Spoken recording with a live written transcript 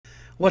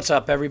What's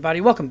up,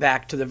 everybody? Welcome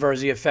back to the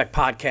Verzi Effect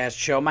Podcast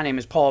Show. My name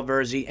is Paul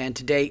Verzi, and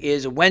today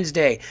is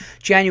Wednesday,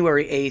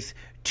 January 8th,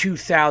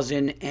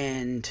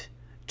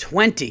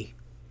 2020.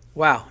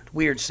 Wow,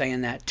 weird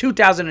saying that.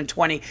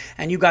 2020,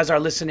 and you guys are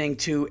listening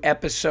to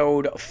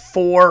episode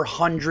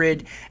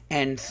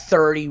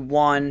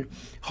 431.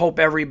 Hope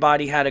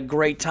everybody had a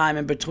great time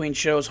in between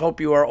shows. Hope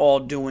you are all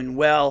doing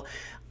well.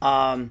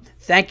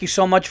 Thank you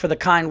so much for the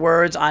kind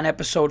words on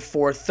episode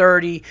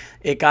 430.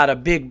 It got a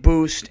big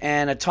boost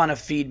and a ton of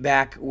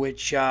feedback,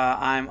 which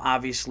I'm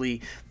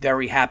obviously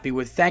very happy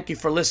with. Thank you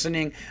for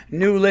listening.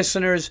 New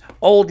listeners,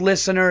 old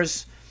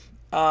listeners,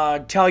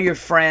 tell your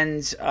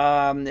friends,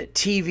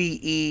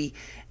 TVE,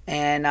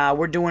 and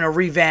we're doing a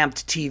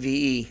revamped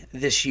TVE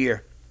this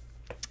year,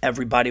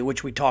 everybody,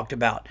 which we talked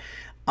about.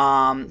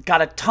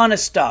 Got a ton of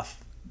stuff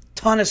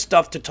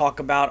to talk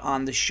about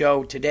on the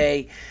show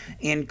today,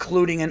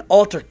 including an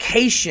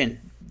altercation,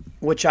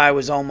 which I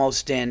was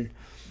almost in,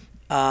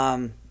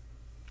 at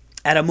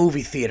a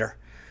movie theater.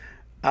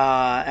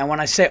 And when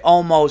I say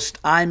almost,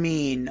 I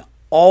mean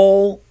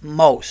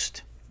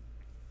almost.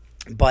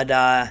 But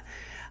I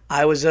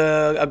was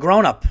a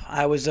grown-up.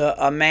 I was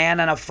a man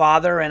and a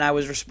father, and I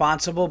was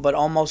responsible, but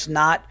almost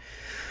not.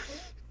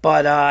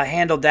 But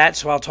handled that,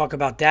 so I'll talk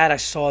about that. I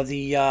saw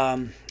the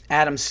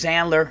Adam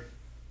Sandler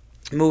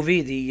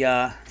movie, the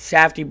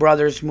Safdie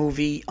brothers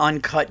movie,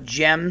 Uncut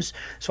Gems.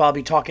 So I'll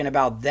be talking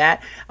about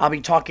that. I'll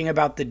be talking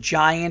about the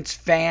Giants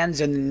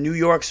fans and the New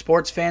York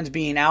sports fans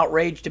being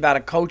outraged about a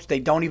coach they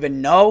don't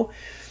even know.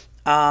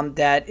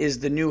 That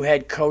is the new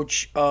head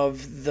coach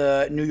of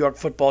the New York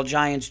Football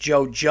Giants,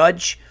 Joe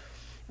Judge.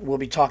 We'll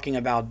be talking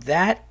about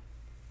that.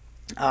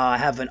 I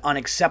have an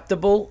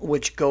unacceptable,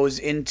 which goes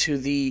into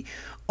the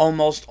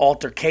almost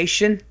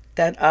altercation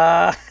that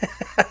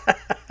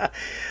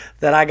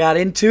that I got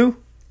into.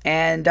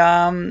 And,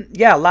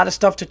 a lot of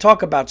stuff to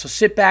talk about. So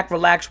sit back,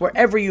 relax,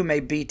 wherever you may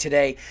be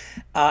today,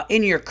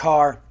 in your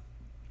car,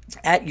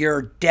 at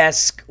your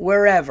desk,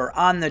 wherever,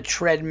 on the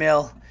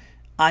treadmill,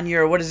 on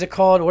your, what is it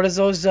called? What is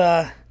those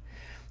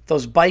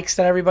bikes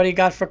that everybody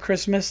got for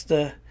Christmas?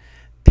 The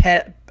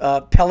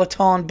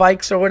Peloton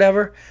bikes or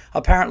whatever.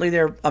 Apparently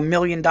they're $1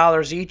 million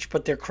each,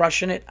 but they're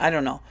crushing it. I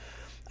don't know.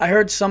 I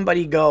heard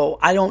somebody go,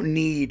 I don't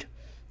need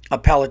a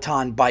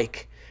Peloton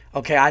bike.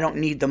 Okay, I don't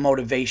need the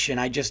motivation.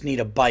 I just need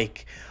a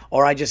bike.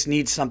 Or I just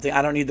need something.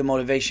 I don't need the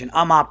motivation.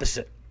 I'm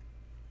opposite.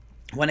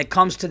 When it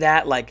comes to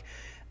that, like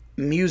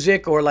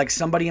music or like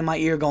somebody in my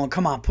ear going,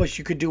 come on, push,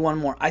 you could do one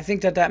more. I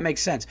think that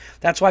makes sense.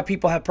 That's why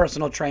people have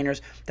personal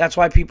trainers. That's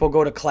why people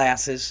go to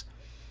classes.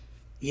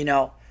 You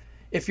know,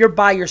 if you're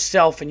by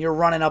yourself and you're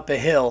running up a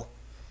hill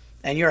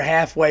and you're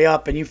halfway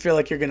up and you feel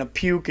like you're going to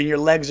puke and your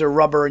legs are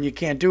rubber and you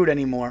can't do it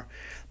anymore,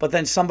 but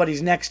then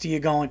somebody's next to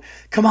you going,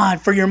 come on,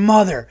 for your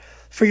mother,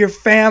 for your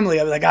family.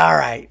 I'm like, all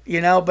right,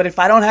 but if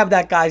I don't have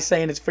that guy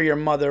saying it's for your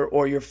mother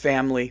or your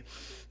family,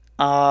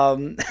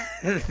 then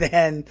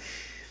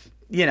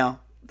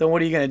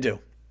what are you going to do?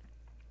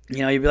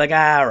 You'd be like,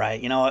 all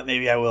right, you know what?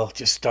 Maybe I will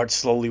just start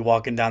slowly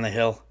walking down the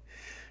hill,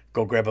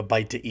 go grab a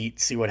bite to eat,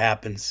 see what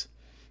happens.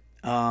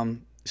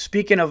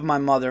 Speaking of my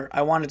mother,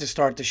 I wanted to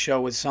start the show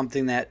with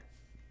something that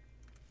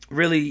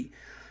really,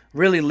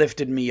 really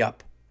lifted me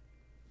up.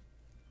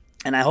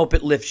 And I hope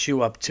it lifts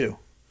you up too.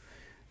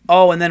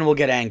 Oh, and then we'll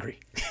get angry.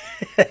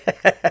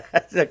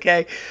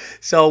 Okay?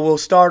 So we'll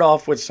start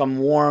off with some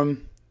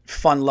warm,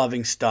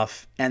 fun-loving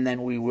stuff, and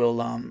then we will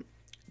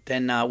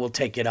we'll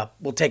take it up.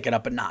 We'll take it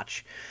up a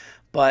notch.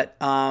 But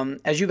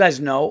as you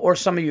guys know, or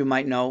some of you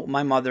might know,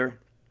 my mother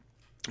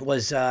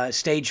was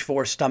stage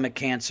 4 stomach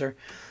cancer.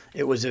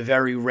 It was a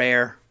very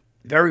rare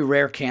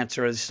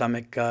cancer of the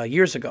stomach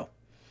years ago.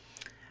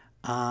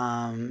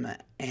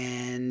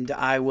 And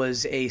I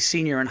was a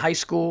senior in high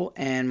school,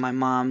 and my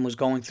mom was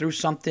going through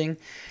something,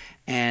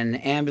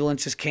 and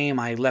ambulances came.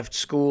 I left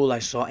school. I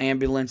saw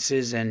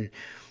ambulances and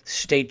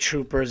state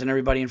troopers and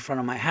everybody in front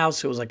of my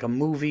house. It was like a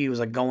movie. It was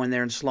like going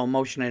there in slow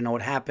motion. I didn't know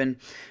what happened,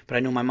 but I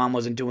knew my mom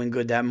wasn't doing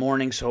good that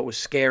morning, so it was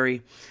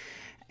scary.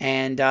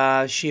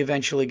 And she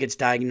eventually gets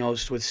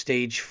diagnosed with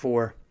stage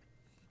 4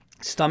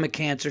 stomach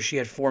cancer. She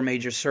had 4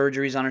 major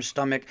surgeries on her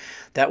stomach.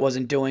 That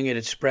wasn't doing it.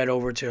 It spread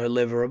over to her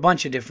liver, a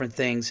bunch of different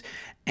things,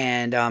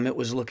 and it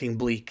was looking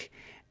bleak.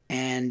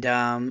 And,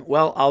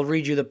 I'll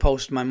read you the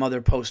post my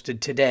mother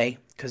posted today,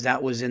 because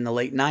that was in the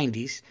late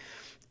 90s.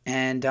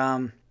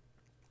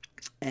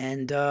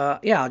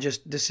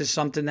 This is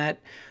something that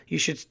you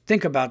should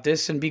think about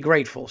this and be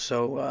grateful.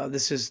 So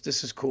this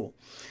is cool.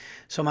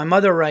 So my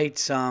mother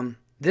writes,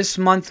 this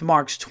month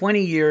marks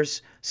 20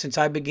 years since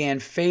I began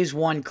phase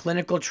 1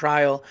 clinical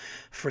trial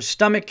for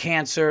stomach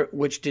cancer,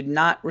 which did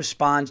not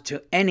respond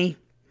to any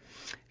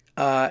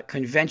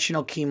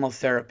conventional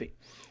chemotherapy.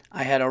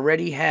 I had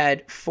already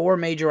had 4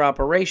 major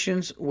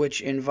operations,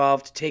 which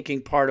involved taking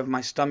part of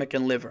my stomach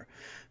and liver.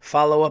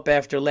 Follow-up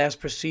after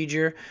last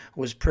procedure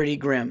was pretty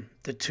grim.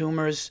 The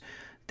tumors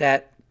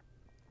that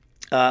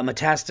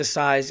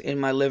metastasized in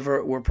my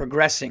liver were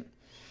progressing.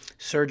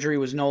 Surgery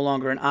was no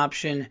longer an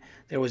option.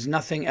 There was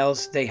nothing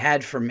else they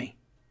had for me.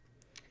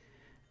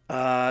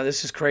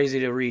 This is crazy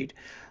to read.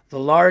 The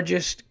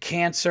largest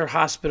cancer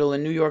hospital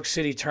in New York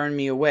City turned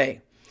me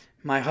away.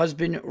 My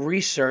husband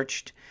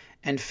researched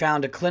and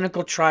found a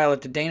clinical trial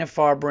at the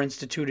Dana-Farber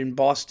Institute in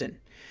Boston.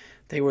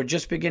 They were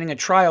just beginning a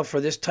trial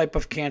for this type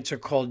of cancer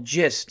called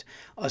GIST,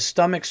 a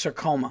stomach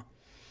sarcoma.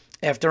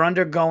 After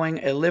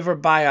undergoing a liver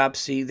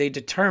biopsy, they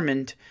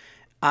determined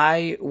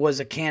I was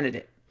a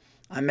candidate.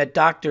 I met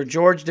Dr.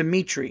 George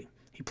Dimitri.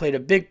 He played a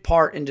big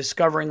part in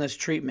discovering this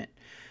treatment.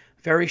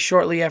 Very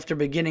shortly after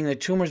beginning, the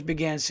tumors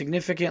began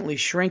significantly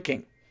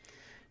shrinking.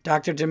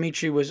 Dr.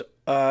 Dimitri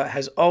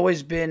has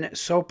always been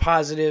so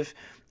positive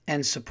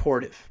and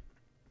supportive.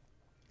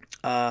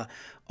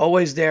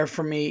 Always there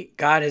for me.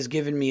 God has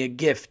given me a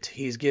gift.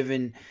 He's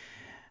given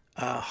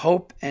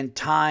hope and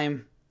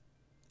time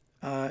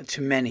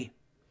to many.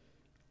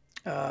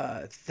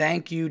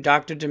 Thank you,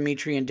 Dr.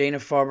 Dimitri and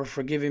Dana-Farber,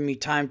 for giving me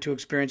time to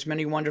experience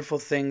many wonderful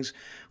things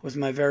with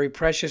my very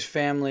precious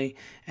family.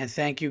 And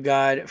thank you,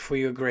 God, for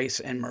your grace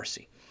and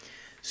mercy.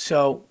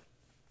 So,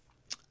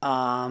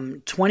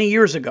 20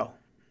 years ago,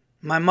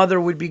 my mother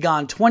would be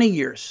gone 20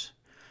 years.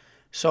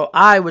 So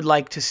I would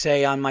like to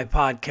say on my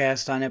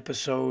podcast on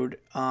episode,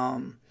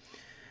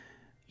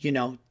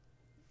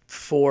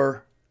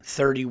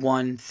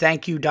 431,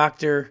 thank you,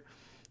 Dr.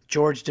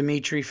 George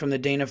Dimitri from the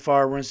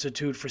Dana-Farber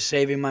Institute, for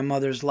saving my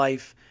mother's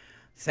life.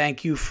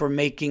 Thank you for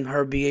making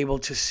her be able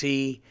to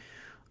see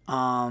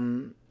not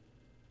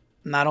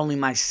only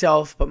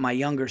myself, but my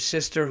younger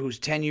sister, who's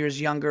 10 years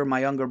younger,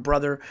 my younger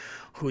brother,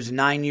 who's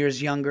 9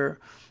 years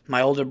younger,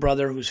 my older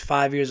brother, who's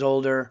 5 years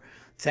older.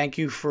 Thank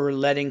you for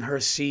letting her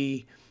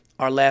see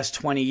our last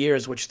 20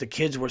 years, which the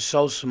kids were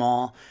so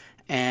small,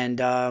 and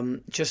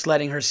just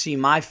letting her see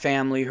my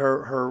family,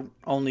 her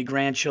only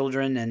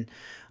grandchildren, and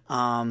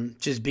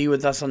just be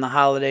with us on the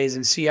holidays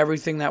and see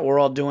everything that we're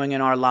all doing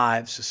in our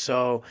lives.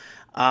 So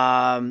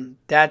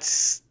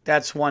that's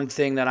one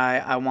thing that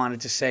I wanted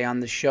to say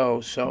on the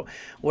show. So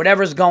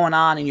whatever's going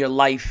on in your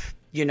life,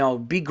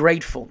 be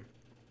grateful.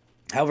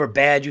 However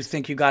bad you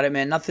think you got it,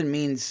 man, nothing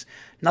means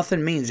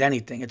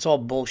anything. It's all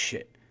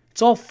bullshit.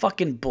 It's all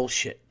fucking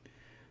bullshit.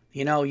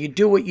 You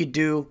do what you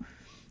do,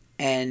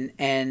 and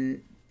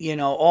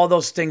all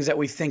those things that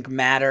we think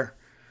matter.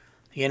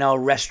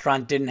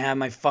 Restaurant didn't have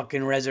my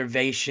fucking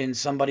reservation.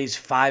 Somebody's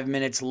 5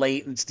 minutes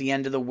late. It's the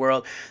end of the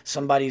world.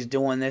 Somebody's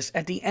doing this.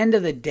 At the end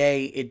of the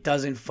day, it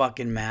doesn't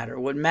fucking matter.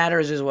 What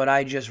matters is what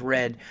I just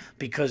read,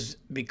 because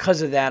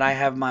of that, I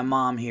have my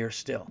mom here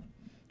still,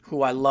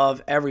 who I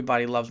love.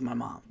 Everybody loves my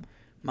mom.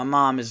 My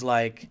mom is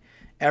like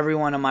every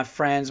one of my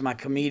friends, my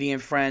comedian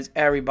friends,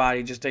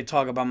 everybody, they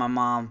talk about my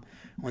mom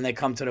when they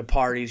come to the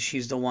parties.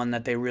 She's the one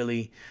that they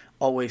really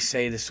always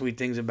say the sweet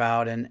things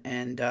about,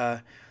 and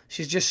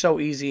she's just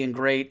so easy and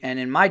great. And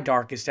in my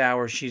darkest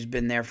hours, she's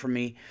been there for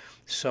me.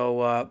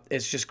 So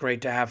it's just great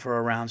to have her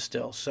around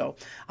still. So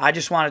I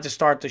just wanted to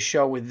start the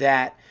show with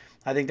that.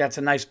 I think that's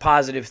a nice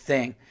positive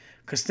thing,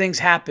 because things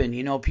happen.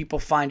 People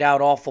find out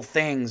awful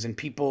things, and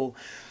people,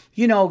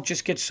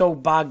 just get so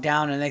bogged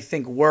down, and they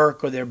think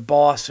work or their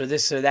boss or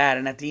this or that.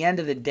 And at the end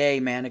of the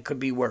day, man, it could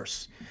be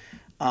worse.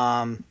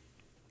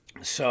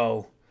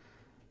 So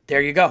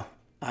there you go.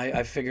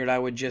 I figured I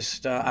would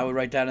I would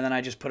write that, and then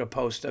I just put a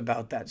post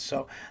about that.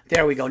 So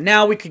there we go.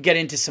 Now we could get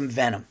into some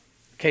venom.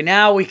 Okay,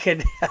 now we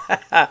can,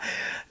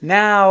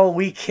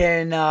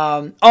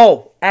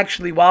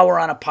 actually, while we're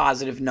on a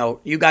positive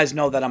note, you guys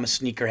know that I'm a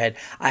sneakerhead.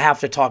 I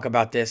have to talk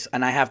about this,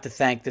 and I have to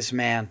thank this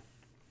man,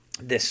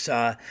 this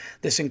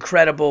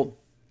incredible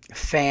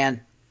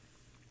fan.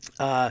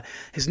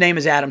 His name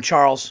is Adam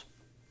Charles.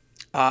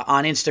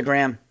 On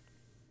Instagram,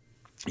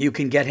 you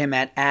can get him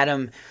at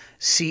Adam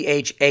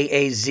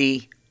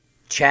Chaaz,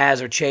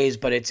 Chaz or Chase,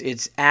 but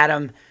it's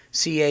Adam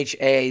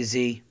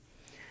Chaaz.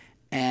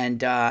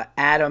 And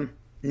Adam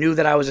knew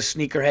that I was a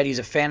sneakerhead. He's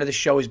a fan of the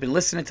show. He's been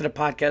listening to the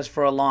podcast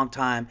for a long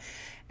time,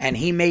 and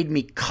he made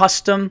me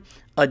custom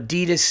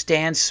Adidas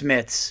Stan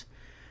Smiths.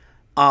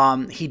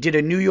 He did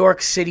a New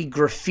York City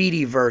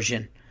graffiti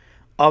version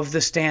of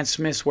the Stan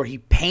Smiths, where he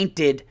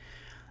painted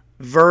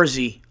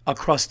Verzi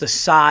across the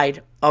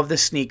side of the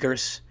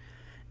sneakers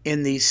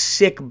in these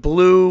sick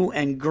blue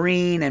and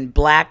green and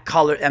black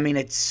color. I mean,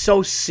 it's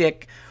so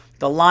sick.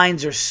 The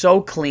lines are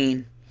so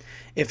clean.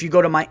 If you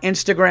go to my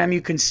Instagram,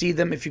 you can see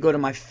them. If you go to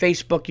my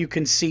Facebook, you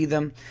can see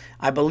them.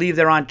 I believe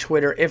they're on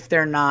Twitter. If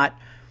they're not,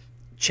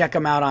 check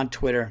them out on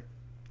Twitter.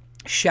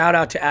 Shout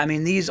out to,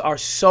 these are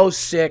so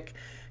sick.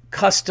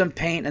 Custom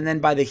paint. And then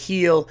by the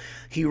heel,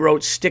 he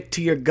wrote "Stick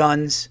to your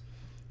guns,"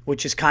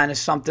 which is kind of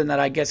something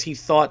that I guess he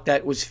thought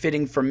that was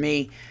fitting for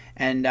me.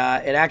 And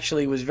it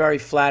actually was very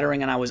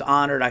flattering, and I was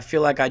honored. I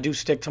feel like I do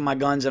stick to my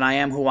guns, and I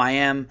am who I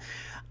am.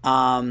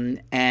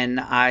 And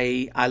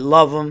I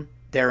love them.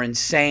 They're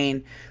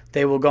insane.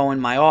 They will go in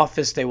my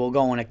office. They will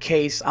go in a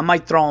case. I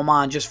might throw them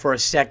on just for a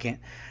second.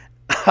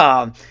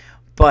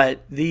 But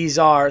these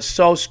are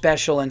so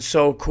special and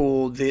so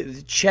cool.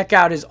 Check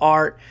out his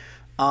art.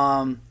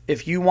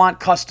 If you want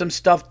custom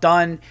stuff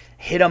done,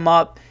 hit him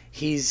up.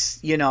 He's,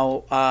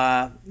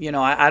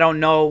 I don't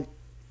know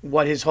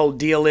what his whole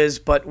deal is,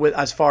 but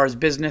as far as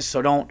business,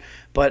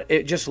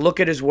 just look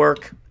at his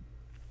work.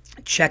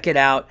 Check it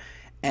out.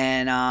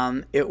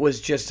 And it was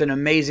just an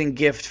amazing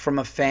gift from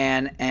a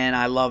fan, and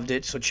I loved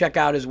it. So check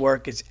out his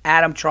work. It's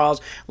Adam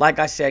Charles. Like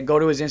I said, go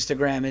to his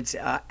Instagram. It's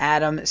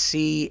Adam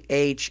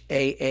Chaaz.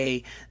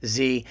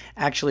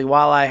 Actually,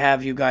 while I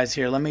have you guys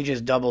here, let me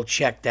just double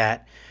check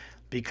that,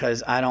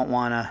 because I don't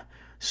want to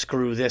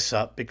screw this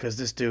up, because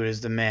this dude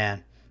is the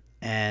man.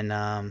 And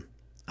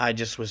I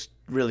just was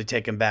really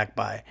taken back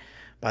by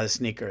the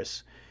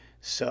sneakers.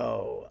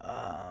 So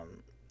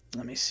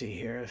let me see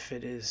here if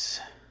it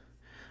is.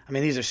 I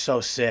mean, these are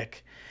so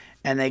sick.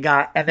 And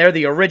they're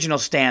the original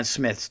Stan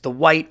Smiths, the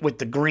white with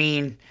the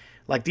green.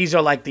 Like, these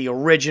are like the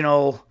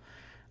original,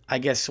 I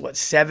guess,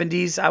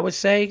 70s, I would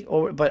say.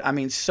 But I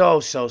mean,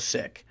 so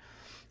sick.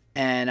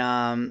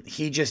 And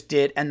he just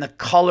did, and the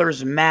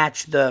colors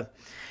match and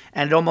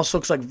it almost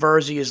looks like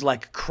Verzi is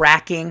like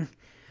cracking,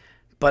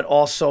 but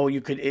also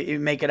you could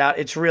make it out.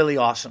 It's really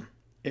awesome.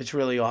 It's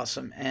really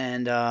awesome.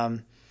 And,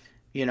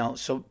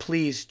 so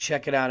please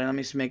check it out. And let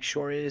me just make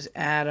sure it is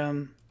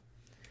Adam.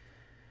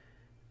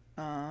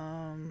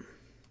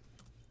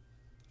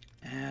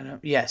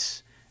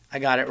 Yes, I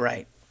got it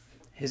right.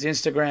 His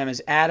Instagram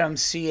is Adam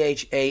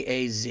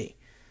Chaaz.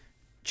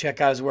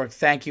 Check out his work.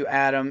 Thank you,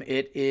 Adam.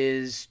 It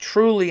is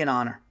truly an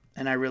honor,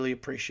 and I really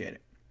appreciate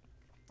it.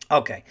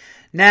 Okay,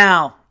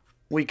 now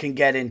we can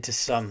get into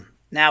some.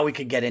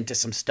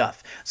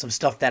 Some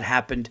stuff that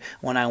happened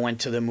when I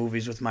went to the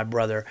movies with my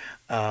brother.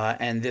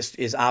 And this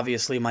is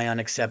obviously my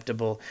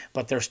unacceptable,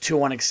 but there's two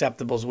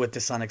unacceptables with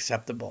this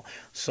unacceptable.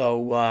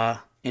 So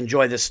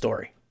enjoy this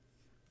story.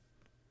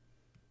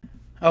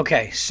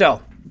 Okay,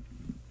 so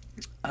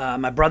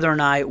my brother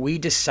and I, we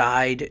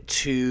decide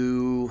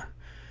to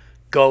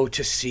go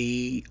to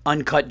see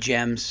Uncut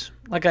Gems,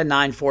 like a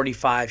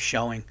 9:45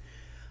 showing,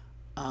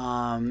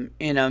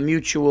 in a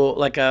mutual,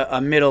 like a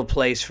middle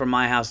place from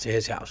my house to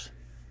his house.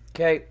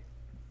 Okay,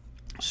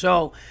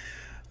 so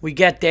we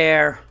get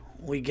there,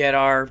 we get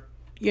our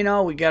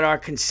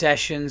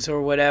concessions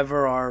or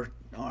whatever,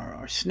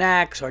 our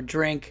snacks, our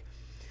drink.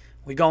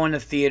 We go in the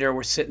theater.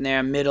 We're sitting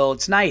there middle.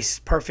 It's nice,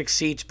 perfect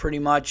seats, pretty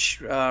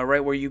much right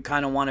where you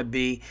kind of want to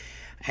be,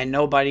 and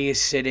nobody is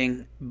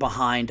sitting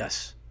behind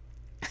us.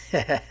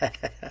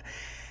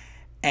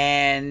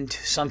 And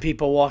some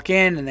people walk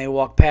in and they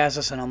walk past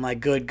us, and I'm like,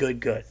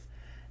 good.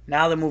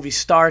 Now the movie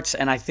starts,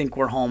 and I think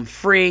we're home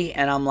free,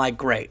 and I'm like,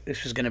 great,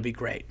 this is going to be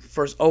great.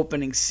 First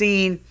opening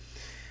scene,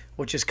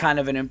 which is kind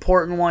of an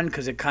important one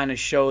because it kind of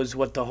shows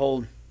what the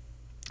whole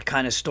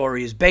kind of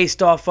story is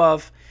based off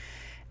of.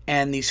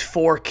 And these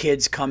four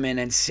kids come in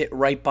and sit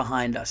right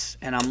behind us.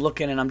 And I'm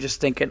looking and I'm just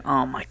thinking,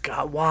 oh my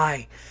God,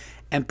 why?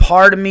 And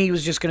part of me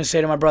was just going to say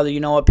to my brother, you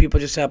know what, people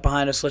just sat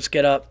behind us. Let's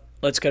get up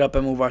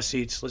and move our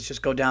seats. Let's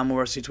just go down, move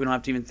our seats. We don't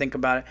have to even think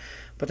about it.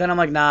 But then I'm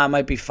like, nah, it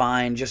might be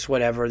fine. Just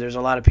whatever. There's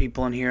a lot of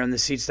people in here, and the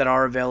seats that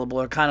are available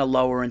are kind of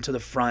lower into the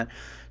front.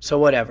 So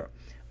whatever.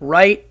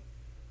 Right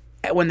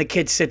when the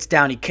kid sits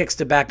down, he kicks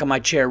the back of my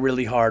chair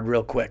really hard,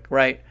 real quick,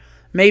 right?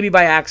 Maybe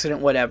by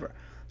accident, whatever.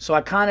 So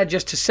I kind of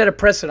just, to set a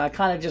precedent, I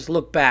kind of just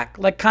look back,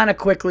 like kind of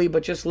quickly,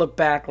 but just look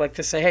back, like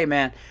to say, hey,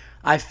 man,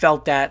 I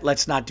felt that.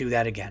 Let's not do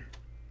that again.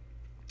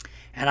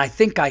 And I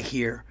think I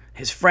hear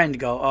his friend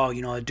go, oh,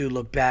 a dude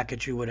looked back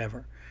at you,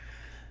 whatever.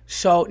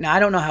 So now I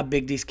don't know how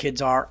big these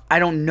kids are. I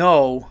don't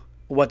know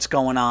what's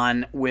going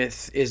on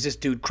with, is this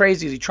dude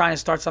crazy? Is he trying to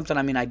start something?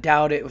 I mean, I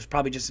doubt it. It was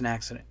probably just an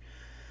accident.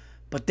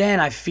 But then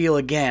I feel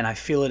it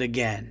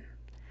again.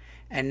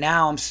 And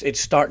now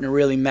it's starting to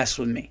really mess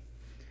with me.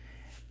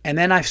 And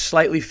then I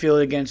slightly feel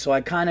it again, so I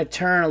kind of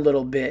turn a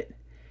little bit,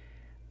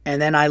 and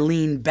then I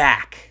lean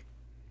back.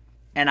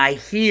 And I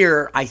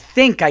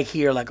think I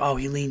hear like, oh,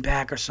 he leaned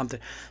back or something.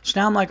 So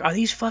now I'm like, are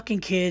these fucking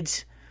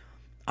kids,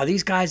 are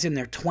these guys in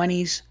their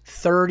 20s,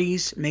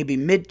 30s, maybe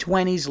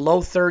mid-20s,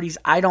 low 30s?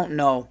 I don't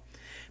know.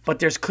 But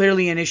there's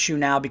clearly an issue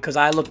now because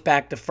I looked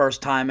back the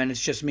first time, and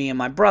it's just me and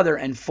my brother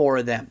and four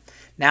of them.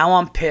 Now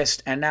I'm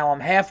pissed, and now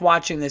I'm half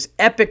watching this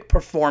epic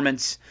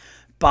performance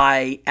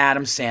by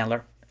Adam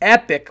Sandler.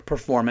 Epic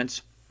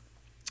performance,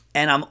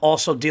 and I'm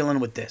also dealing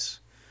with this.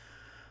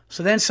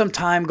 So then some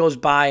time goes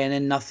by, and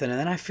then nothing, and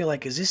then I feel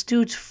like, is this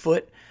dude's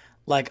foot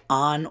like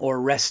on or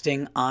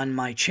resting on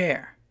my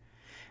chair?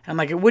 And I'm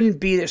like, it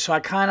wouldn't be there. So I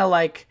kind of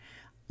like,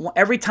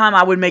 every time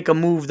I would make a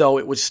move though,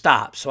 it would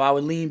stop. So I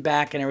would lean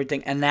back and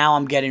everything, and now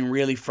I'm getting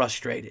really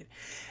frustrated.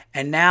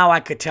 And now I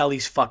could tell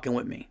he's fucking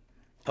with me.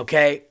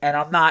 Okay? And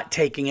I'm not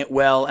taking it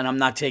well, and I'm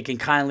not taking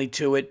kindly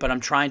to it, but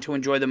I'm trying to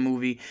enjoy the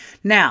movie.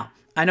 Now,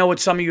 I know what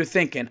some of you are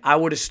thinking. I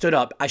would have stood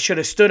up. I should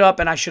have stood up,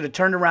 and I should have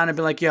turned around and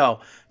been like, yo,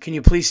 can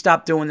you please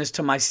stop doing this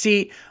to my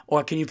seat?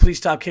 Or can you please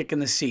stop kicking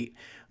the seat?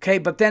 Okay,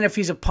 but then if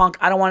he's a punk,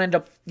 I don't want to end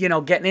up,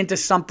 getting into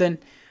something.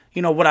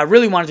 What I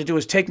really wanted to do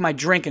is take my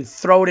drink and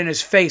throw it in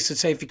his face and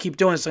say, if you keep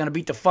doing this, I'm going to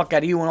beat the fuck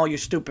out of you and all your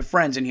stupid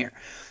friends in here.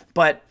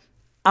 But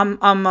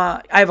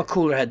I have a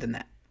cooler head than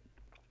that.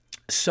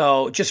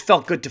 So it just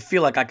felt good to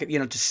feel like I could,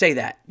 to say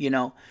that,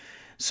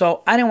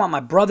 So I didn't want my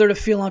brother to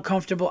feel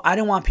uncomfortable. I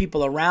didn't want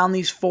people around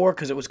these four,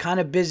 because it was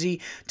kind of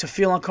busy, to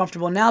feel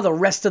uncomfortable. Now the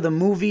rest of the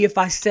movie, if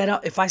I stand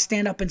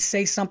up and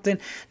say something,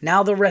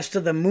 now the rest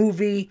of the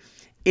movie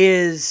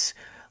is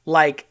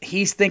like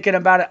he's thinking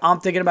about it.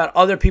 I'm thinking about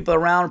other people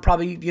around,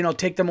 probably,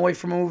 take them away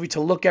from a movie to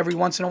look every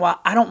once in a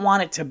while. I don't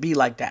want it to be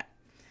like that.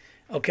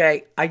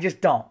 Okay? I just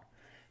don't.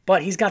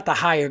 But he's got the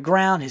higher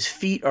ground. His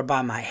feet are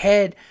by my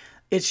head.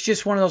 It's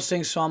just one of those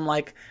things. So I'm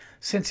like,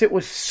 since it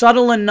was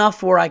subtle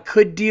enough where I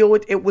could deal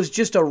with it, was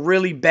just a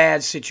really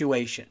bad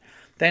situation.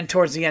 Then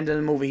towards the end of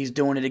the movie, he's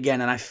doing it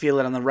again, and I feel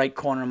it on the right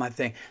corner of my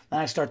thing. Then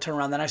I start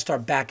turning around. Then I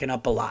start backing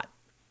up a lot.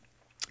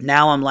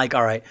 Now I'm like,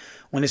 all right,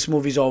 when this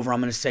movie's over, I'm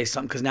going to say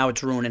something, because now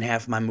it's ruining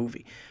half my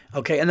movie.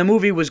 Okay, and the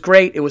movie was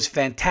great. It was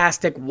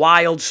fantastic,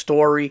 wild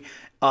story,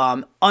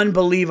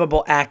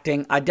 unbelievable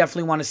acting. I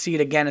definitely want to see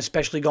it again,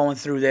 especially going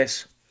through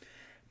this.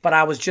 But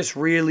I was just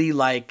really,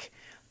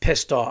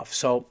 pissed off.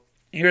 So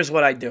here's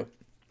what I do.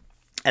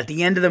 At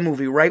the end of the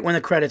movie, right when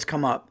the credits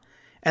come up,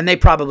 and they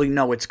probably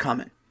know it's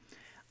coming,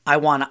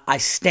 I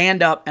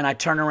stand up and I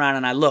turn around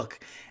and I look,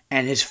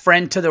 and his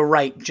friend to the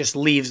right just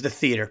leaves the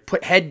theater,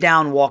 put head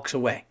down, walks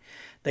away.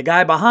 The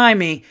guy behind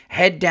me,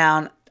 head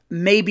down,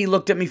 maybe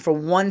looked at me for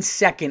 1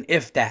 second,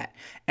 if that,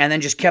 and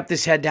then just kept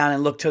his head down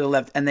and looked to the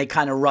left, and they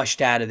kind of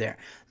rushed out of there.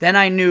 Then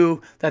I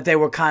knew that they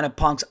were kind of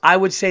punks. I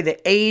would say the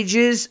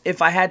ages,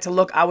 if I had to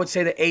look, I would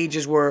say the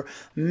ages were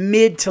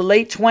mid to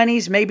late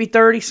 20s, maybe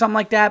 30, something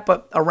like that,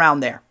 but around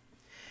there.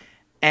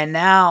 And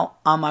now,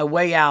 on my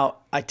way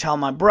out, I tell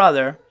my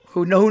brother,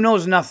 who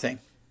knows nothing.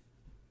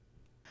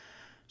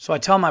 So I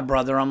tell my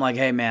brother, I'm like,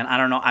 hey, man, I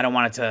don't know. I don't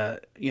want it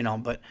to,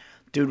 but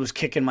dude was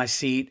kicking my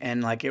seat,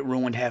 and, it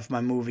ruined half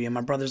my movie. And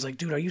my brother's like,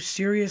 dude, are you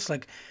serious?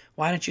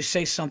 Why don't you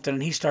say something?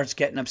 And he starts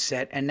getting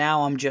upset. And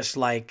now I'm just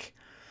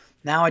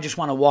now I just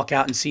want to walk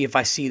out and see if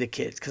I see the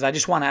kids, because I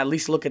just want to at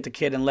least look at the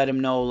kid and let him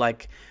know,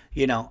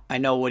 I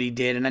know what he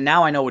did. And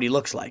now I know what he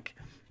looks like.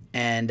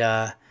 And,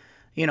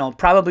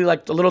 probably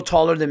a little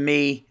taller than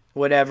me,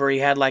 whatever. He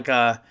had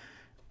a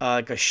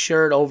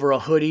shirt over a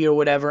hoodie or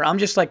whatever. I'm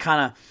just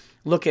kind of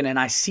looking, and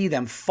I see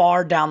them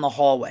far down the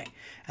hallway,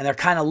 and they're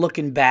kind of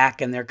looking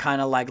back, and they're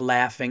kind of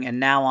laughing. And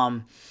now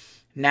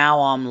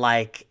I'm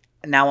like,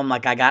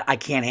 I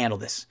can't handle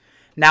this.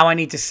 Now I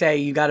need to say,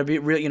 you got to be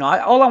real.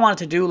 All I wanted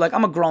to do,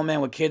 I'm a grown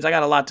man with kids. I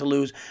got a lot to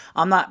lose.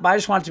 But I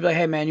just wanted to be like,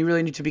 hey man, you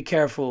really need to be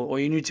careful, or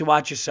you need to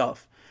watch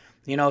yourself.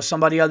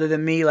 Somebody other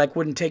than me,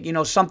 wouldn't take,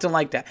 something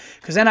like that.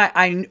 Because then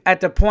I,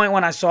 at the point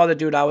when I saw the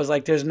dude, I was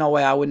like, there's no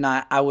way I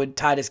would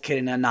tie this kid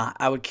in a knot.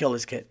 I would kill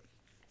this kid.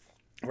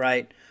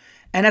 Right?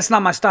 And that's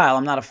not my style.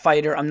 I'm not a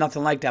fighter. I'm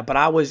nothing like that. But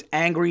I was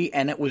angry,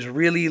 and it was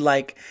really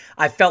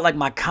I felt like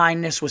my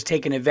kindness was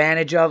taken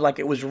advantage of.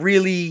 It was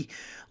really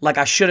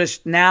I should have,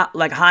 now,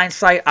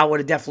 hindsight, I would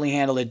have definitely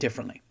handled it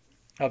differently.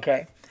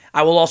 Okay?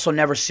 I will also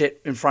never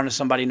sit in front of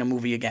somebody in a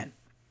movie again.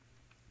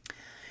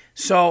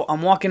 So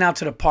I'm walking out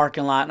to the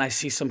parking lot, and I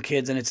see some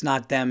kids, and it's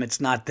not them.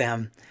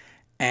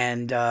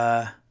 And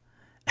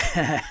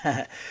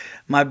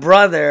my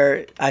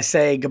brother, I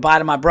say goodbye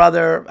to my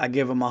brother. I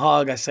give him a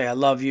hug. I say, I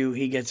love you.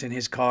 He gets in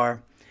his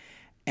car.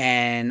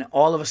 And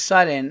all of a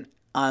sudden,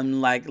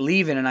 I'm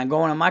leaving, and I'm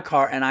going in my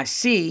car, and I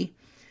see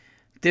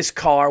this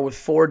car with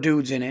 4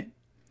 dudes in it.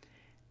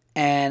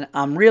 And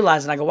I'm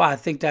realizing, I go, wow, I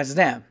think that's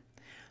them.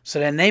 So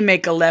then they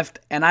make a left,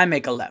 and I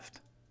make a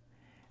left.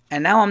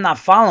 And now I'm not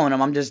following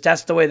them.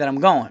 That's the way that I'm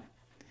going.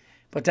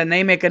 But then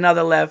they make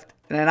another left,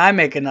 and then I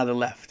make another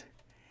left.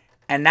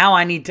 And now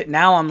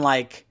I'm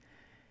like,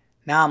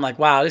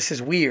 wow, this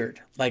is weird.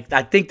 I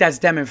think that's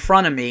them in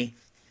front of me.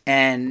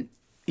 And,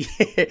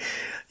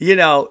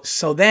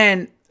 so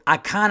then I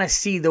kind of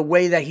see the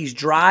way that he's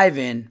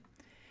driving.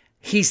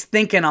 He's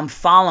thinking I'm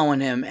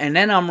following him. And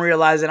then I'm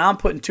realizing I'm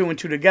putting 2 and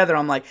 2 together.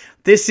 I'm like,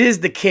 this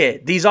is the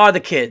kid. These are the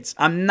kids.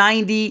 I'm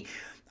 90.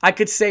 I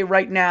could say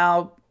right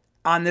now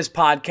on this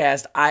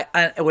podcast,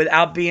 I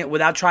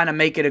without trying to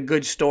make it a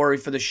good story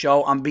for the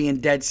show, I'm being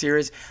dead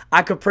serious.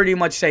 I could pretty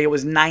much say it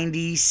was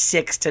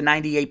 96 to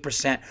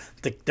 98%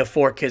 the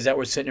 4 kids that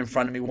were sitting in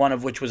front of me, one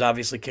of which was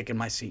obviously kicking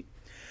my seat.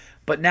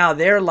 But now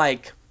they're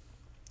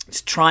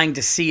trying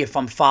to see if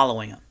I'm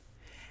following them.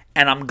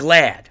 And I'm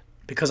glad,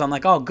 because I'm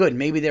like, oh, good,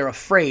 maybe they're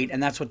afraid,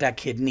 and that's what that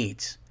kid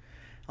needs.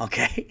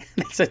 Okay?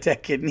 That's what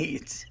that kid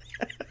needs.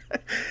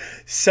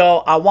 So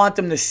I want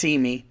them to see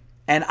me.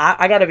 And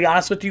I got to be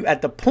honest with you,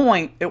 at the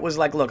point, it was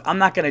look, I'm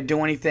not going to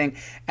do anything.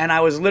 And I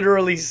was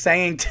literally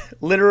saying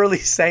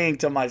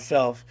to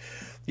myself,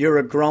 you're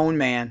a grown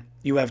man.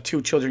 You have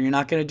 2 children. You're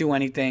not going to do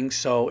anything,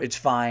 so it's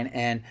fine.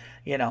 And,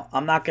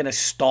 I'm not going to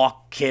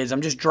stalk kids.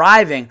 I'm just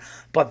driving.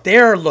 But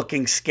they're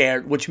looking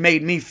scared, which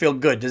made me feel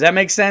good. Does that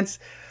make sense?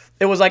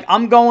 It was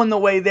I'm going the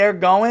way they're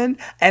going,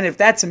 and if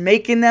that's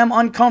making them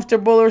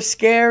uncomfortable or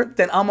scared,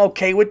 then I'm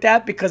okay with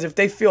that, because if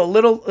they feel a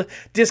little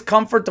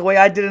discomfort the way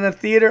I did in the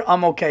theater,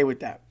 I'm okay with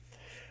that.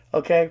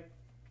 Okay?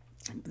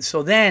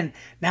 So then,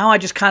 now I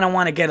just kind of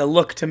want to get a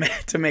look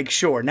to make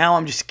sure. Now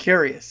I'm just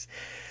curious.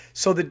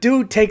 So the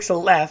dude takes a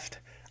left.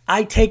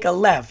 I take a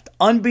left.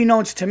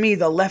 Unbeknownst to me,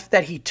 the left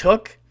that he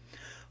took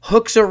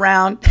hooks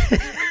around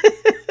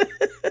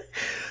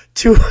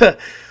to a,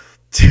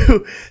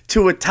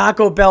 to a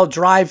Taco Bell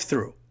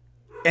drive-thru.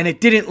 And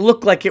it didn't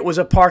look like it was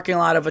a parking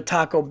lot of a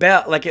Taco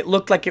Bell. Like, it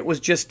looked like it was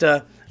just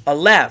a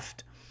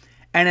left.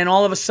 And then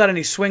all of a sudden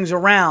he swings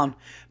around.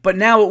 But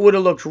now it would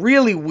have looked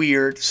really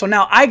weird. So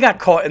now I got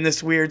caught in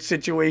this weird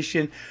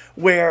situation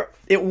where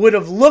it would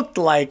have looked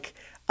like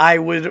I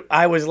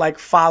was like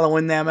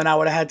following them and I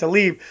would have had to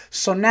leave.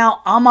 So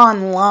now I'm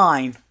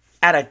online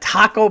at a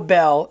Taco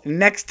Bell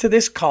next to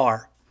this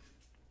car.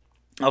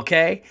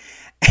 Okay?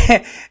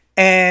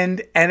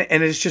 And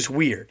it's just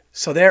weird.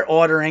 So they're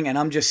ordering and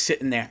I'm just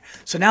sitting there.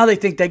 So now they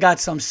think they got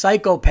some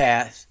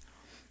psychopath,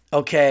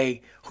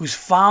 okay, who's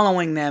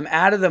following them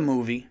out of the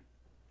movie,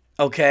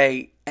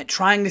 okay, and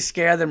trying to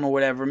scare them or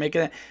whatever.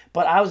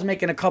 But I was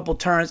making a couple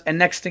turns, and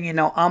next thing you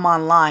know, I'm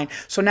online.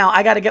 So now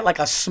I got to get like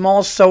a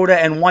small soda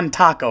and one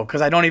taco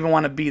because I don't even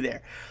want to be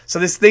there. So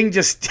this thing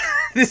just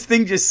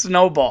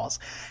snowballs.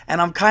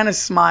 And I'm kind of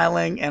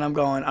smiling and I'm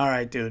going, all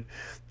right, dude.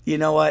 You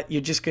know what?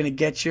 You're just going to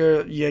get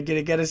you're going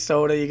to get a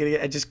soda. You're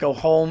going to just go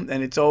home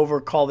and it's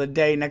over. Call the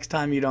day. Next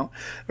time you don't,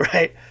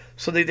 right?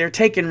 So they're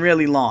taking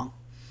really long.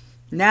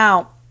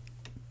 Now,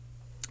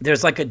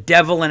 there's like a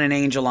devil and an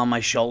angel on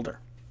my shoulder,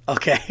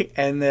 okay?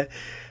 And the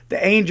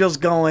angel's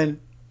going,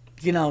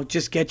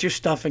 just get your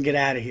stuff and get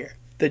out of here.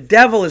 The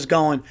devil is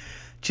going,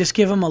 just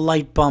give him a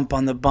light bump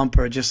on the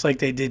bumper, just like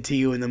they did to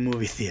you in the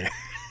movie theater.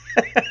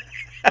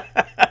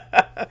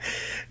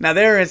 Now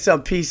they're in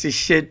some piece of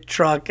shit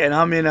truck and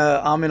I'm in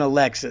a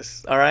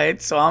Lexus, all right?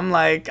 So I'm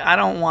like, I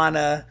don't want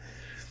to,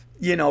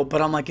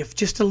 but I'm like, if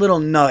just a little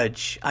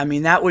nudge, I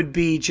mean, that would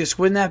be just,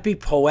 wouldn't that be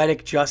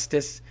poetic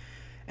justice?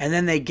 And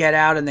then they get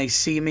out and they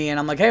see me and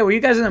I'm like, hey, were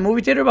you guys in the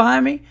movie theater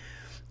behind me?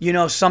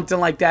 Something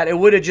like that. It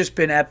would have just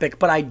been epic,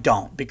 but I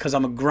don't because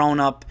I'm a grown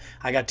up.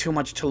 I got too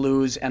much to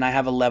lose and I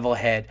have a level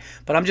head.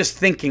 But I'm just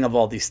thinking of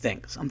all these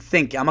things. I'm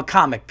thinking. I'm a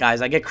comic,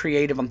 guys. I get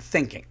creative. I'm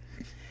thinking.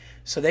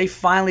 So they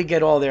finally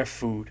get all their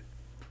food.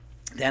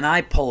 Then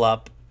I pull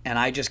up and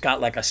I just got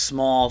like a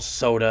small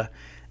soda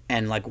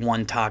and like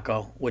one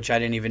taco, which I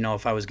didn't even know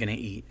if I was going to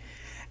eat.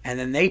 And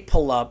then they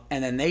pull up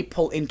and then they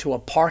pull into a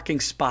parking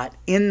spot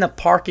in the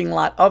parking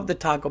lot of the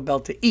Taco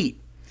Bell to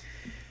eat.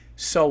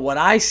 So what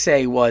I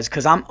say was,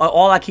 because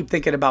all I keep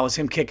thinking about was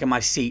him kicking my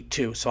seat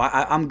too. So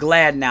I'm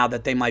glad now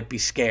that they might be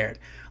scared.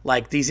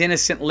 Like these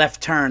innocent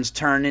left turns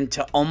turn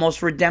into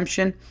almost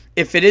redemption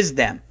if it is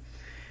them.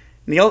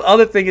 And the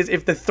other thing is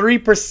if the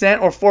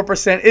 3% or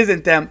 4%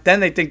 isn't them,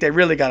 then they think they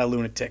really got a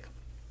lunatic.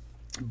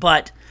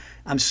 But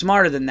I'm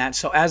smarter than that.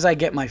 So as I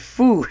get my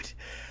food,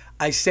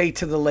 I say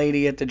to the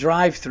lady at the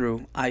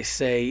drive-thru, I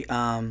say,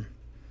 I'm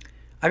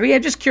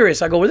just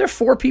curious. I go, were there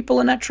 4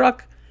 people in that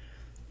truck?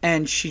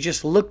 And she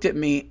just looked at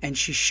me and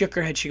she shook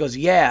her head. She goes,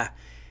 yeah.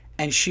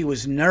 And she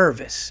was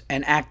nervous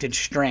and acted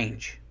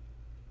strange.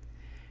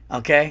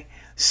 Okay?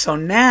 So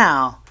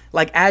now,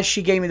 like as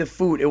she gave me the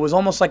food, it was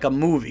almost like a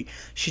movie.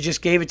 She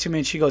just gave it to me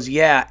and she goes,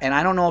 yeah. And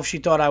I don't know if she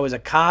thought I was a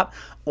cop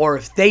or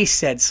if they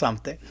said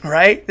something,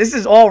 right? This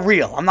is all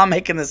real. I'm not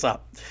making this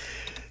up.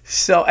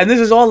 So, and this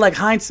is all like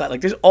hindsight.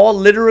 Like this all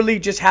literally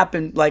just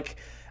happened. Like,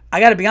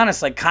 I got to be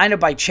honest, like kind of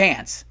by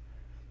chance.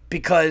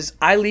 Because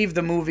I leave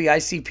the movie, I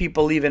see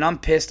people leaving, I'm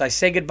pissed, I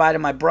say goodbye to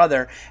my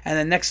brother, and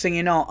the next thing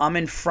you know, I'm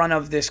in front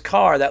of this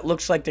car that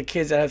looks like the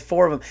kids that have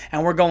 4 of them,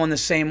 and we're going the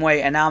same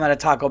way, and now I'm at a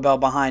Taco Bell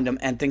behind them,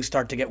 and things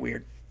start to get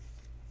weird.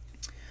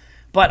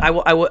 But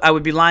I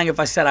would be lying if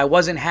I said I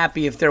wasn't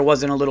happy if there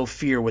wasn't a little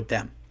fear with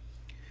them.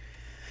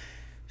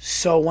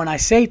 So when I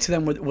say to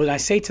them, when I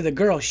say to the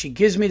girl, she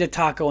gives me the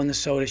taco and the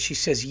soda, she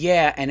says,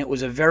 yeah, and it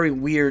was a very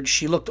weird,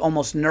 she looked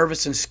almost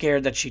nervous and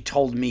scared that she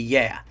told me,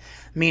 yeah.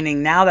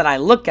 Meaning now that I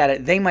look at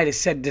it, they might have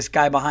said this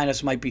guy behind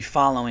us might be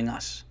following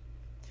us.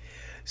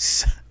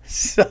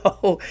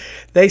 So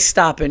they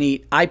stop and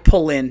eat. I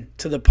pull in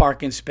to the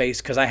parking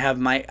space because I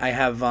have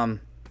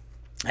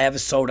a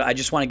soda. I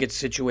just want to get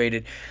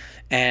situated.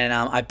 And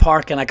I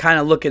park and I kind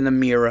of look in the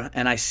mirror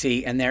and I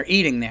see, and they're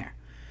eating there.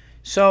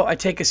 So I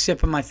take a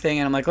sip of my thing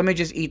and I'm like, let me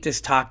just eat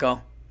this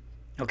taco.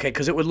 Okay,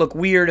 because it would look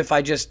weird if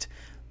I just,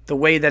 the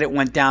way that it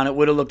went down, it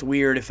would have looked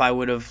weird if I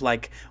would have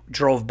like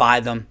drove by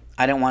them.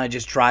 I didn't want to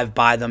just drive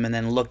by them and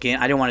then look in.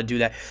 I didn't want to do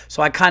that.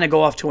 So I kind of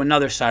go off to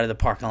another side of the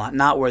parking lot,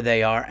 not where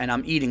they are, and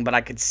I'm eating, but I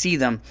could see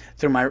them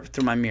through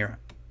my mirror.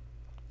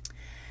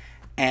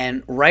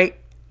 And right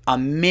a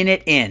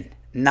minute in,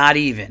 not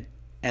even,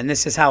 and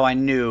this is how I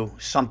knew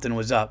something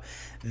was up,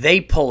 they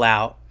pull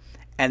out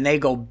and they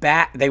go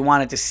back. They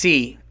wanted to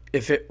see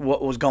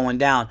what was going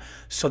down.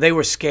 So they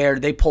were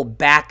scared. They pull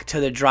back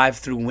to the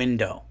drive-through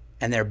window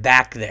and they're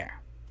back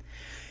there.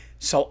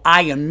 So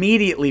I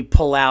immediately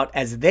pull out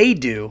as they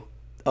do,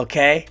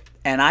 okay?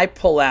 And I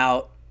pull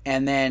out,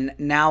 and then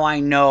now I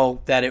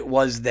know that it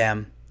was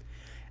them,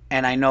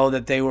 and I know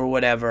that they were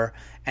whatever,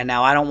 and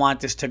now I don't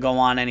want this to go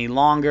on any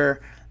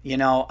longer,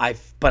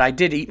 but I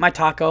did eat my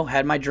taco,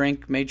 had my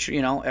drink, made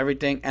sure,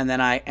 everything, and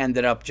then I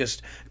ended up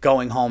just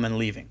going home and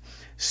leaving.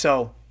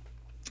 So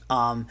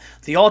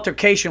The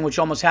altercation, which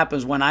almost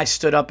happens when I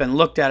stood up and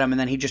looked at him and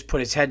then he just put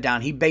his head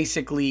down, he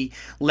basically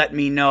let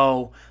me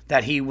know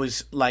that he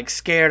was like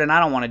scared, and I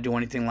don't want to do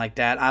anything like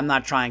that. I'm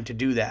not trying to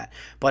do that.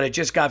 But it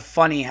just got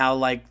funny how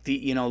like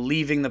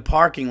leaving the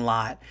parking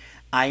lot,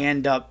 I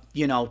end up,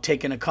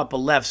 taking a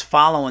couple lefts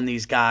following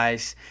these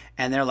guys,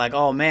 and they're like,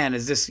 oh man,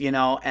 is this,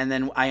 and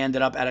then I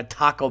ended up at a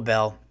Taco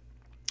Bell.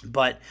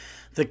 But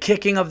the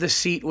kicking of the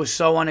seat was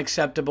so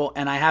unacceptable,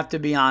 and I have to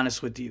be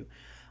honest with you.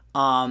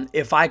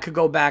 If I could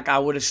go back, I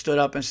would have stood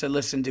up and said,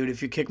 listen, dude,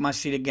 if you kick my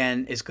seat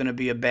again, it's going to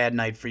be a bad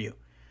night for you.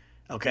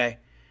 Okay?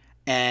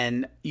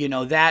 And,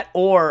 that,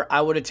 or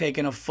I would have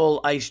taken a full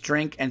iced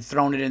drink and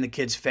thrown it in the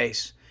kid's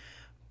face.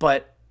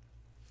 But,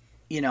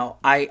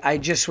 I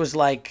just was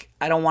like,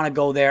 I don't want to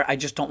go there. I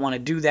just don't want to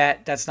do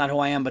that. That's not who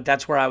I am, but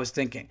that's where I was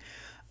thinking.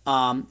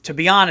 To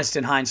be honest,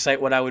 in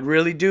hindsight, what I would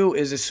really do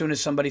is as soon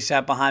as somebody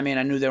sat behind me and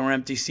I knew there were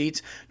empty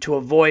seats, to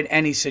avoid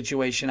any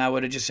situation, I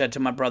would have just said to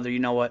my brother, you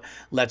know what,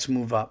 let's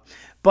move up.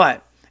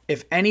 But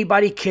if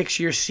anybody kicks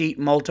your seat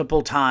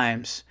multiple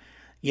times,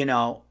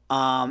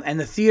 and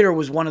the theater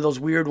was one of those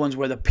weird ones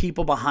where the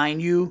people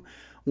behind you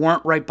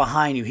weren't right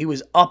behind you. He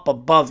was up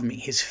above me.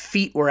 His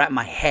feet were at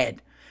my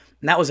head.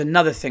 And that was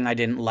another thing I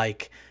didn't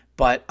like.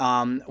 But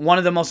one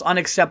of the most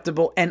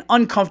unacceptable and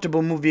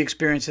uncomfortable movie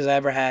experiences I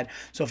ever had.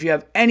 So if you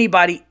have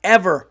anybody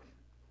ever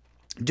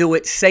do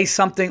it, say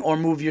something or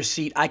move your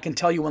seat, I can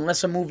tell you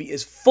unless a movie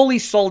is fully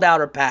sold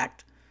out or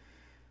packed,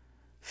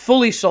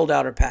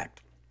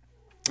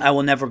 I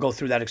will never go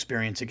through that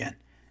experience again.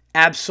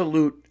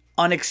 Absolute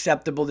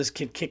unacceptable, this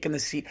kid kicking the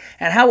seat.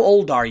 And how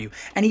old are you?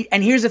 And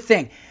here's the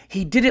thing.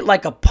 He did it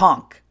like a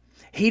punk.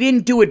 He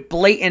didn't do it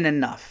blatant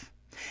enough.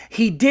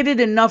 He did it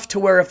enough to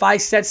where if I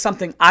said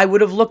something, I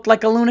would have looked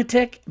like a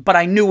lunatic, but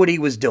I knew what he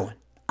was doing.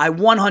 I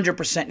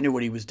 100% knew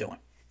what he was doing.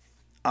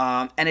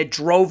 And it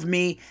drove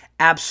me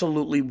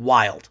absolutely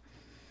wild.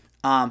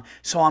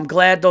 So I'm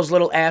glad those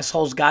little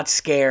assholes got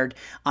scared.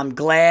 I'm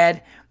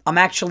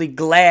actually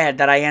glad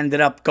that I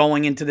ended up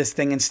going into this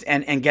thing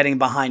and getting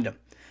behind him.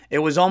 It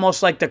was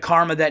almost like the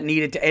karma that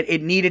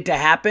it needed to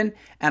happen,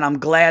 and I'm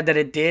glad that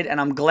it did,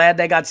 and I'm glad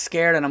they got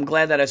scared, and I'm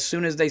glad that as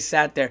soon as they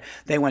sat there,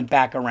 they went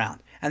back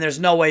around. And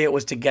there's no way it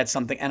was to get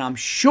something. And I'm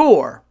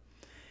sure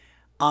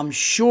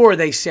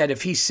they said,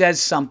 if he says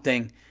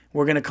something,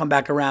 we're going to come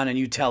back around and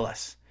you tell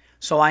us.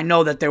 So I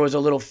know that there was a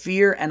little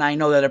fear, and I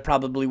know that it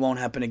probably won't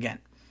happen again.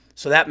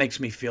 So that makes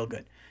me feel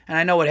good. And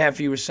I know what half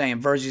of you were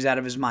saying, Verzi's out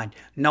of his mind.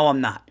 No,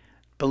 I'm not.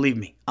 Believe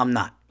me, I'm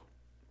not.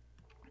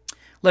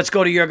 Let's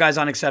go to your guys'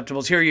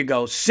 unacceptables. Here you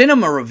go.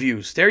 Cinema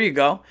reviews. There you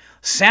go.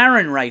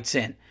 Saren writes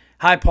in.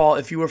 Hi, Paul.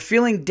 If you were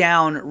feeling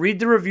down, read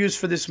the reviews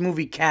for this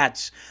movie,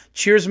 Cats.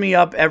 Cheers me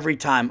up every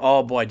time.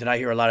 Oh, boy, did I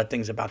hear a lot of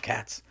things about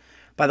Cats.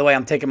 By the way,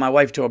 I'm taking my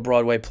wife to a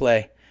Broadway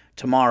play.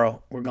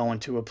 Tomorrow, we're going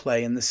to a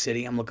play in the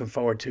city I'm looking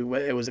forward to.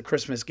 It was a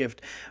Christmas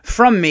gift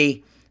from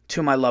me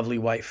to my lovely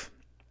wife.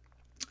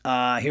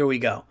 Here we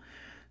go.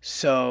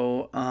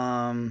 So,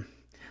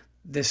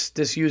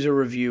 this user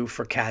review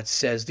for Cats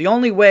says, the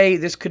only way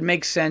this could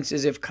make sense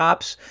is if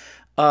cops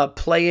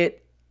play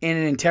it in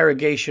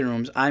interrogation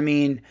rooms. I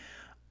mean...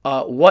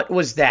 what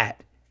was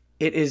that?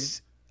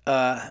 Is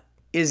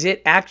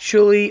it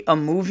actually a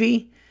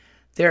movie?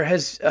 There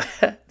has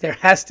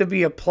to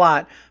be a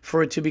plot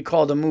for it to be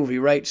called a movie,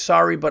 right?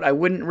 Sorry, but I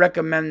wouldn't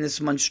recommend this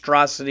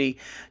monstrosity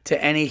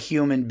to any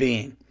human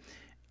being.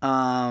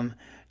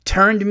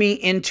 Turned me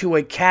into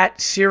a cat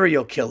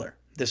serial killer,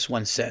 this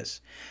one says.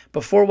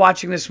 Before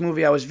watching this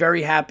movie, I was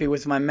very happy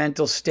with my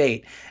mental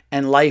state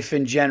and life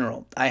in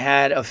general. I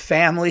had a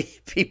family,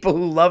 people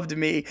who loved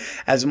me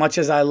as much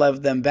as I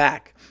loved them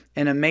back.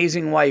 An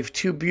amazing wife,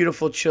 2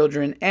 beautiful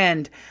children,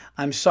 and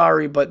I'm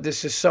sorry, but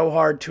this is so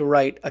hard to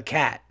write, a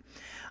cat.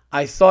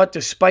 I thought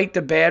despite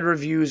the bad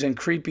reviews and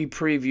creepy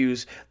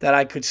previews that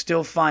I could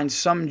still find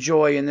some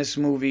joy in this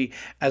movie,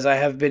 as I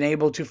have been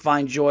able to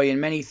find joy in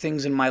many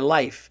things in my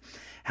life.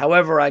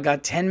 However, I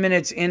got 10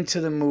 minutes into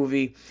the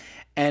movie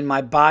and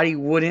my body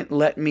wouldn't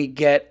let me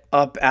get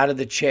up out of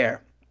the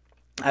chair.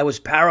 I was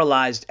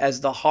paralyzed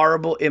as the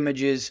horrible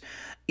images,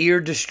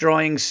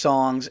 ear-destroying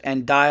songs,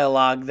 and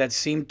dialogue that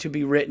seemed to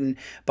be written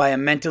by a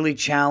mentally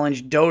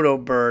challenged dodo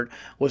bird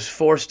was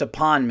forced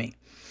upon me.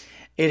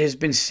 It has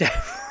been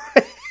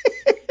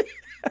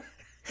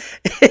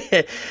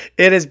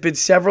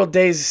several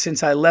days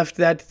since I left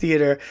that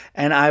theater,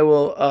 and I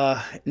will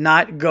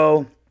not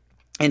go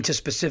into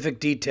specific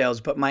details,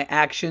 but my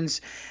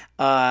actions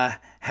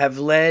have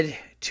led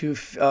to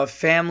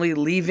family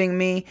leaving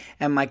me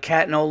and my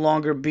cat no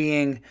longer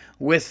being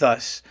with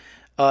us.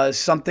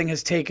 Something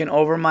has taken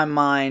over my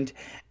mind,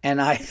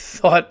 and I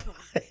thought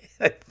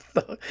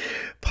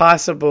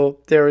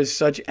possible there is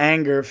such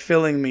anger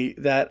filling me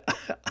that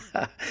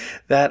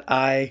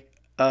I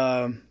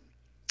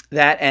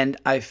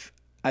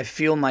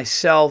feel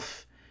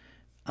myself.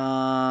 Wait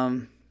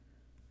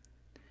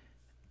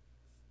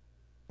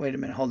a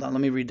minute, hold on.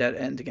 Let me read that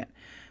end again.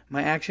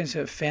 My actions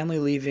have family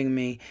leaving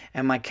me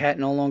and my cat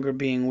no longer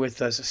being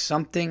with us.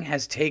 Something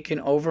has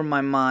taken over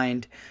my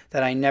mind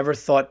that I never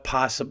thought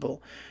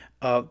possible.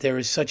 There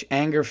is such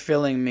anger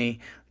filling me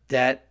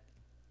that,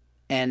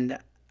 and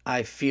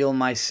I feel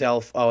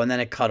myself. Oh, and then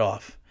it cut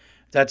off.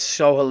 That's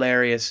so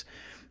hilarious.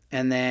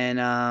 And then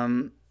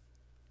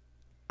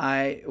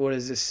what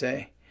does this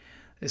say?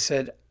 It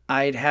said,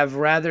 I'd have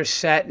rather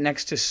sat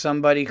next to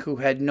somebody who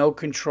had no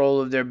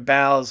control of their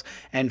bowels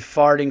and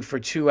farting for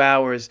 2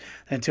 hours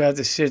than to have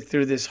to sit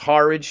through this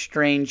horrid,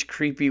 strange,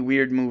 creepy,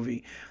 weird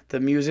movie. The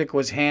music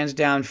was hands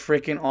down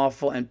freaking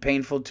awful and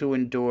painful to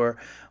endure.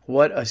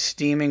 What a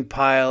steaming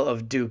pile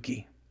of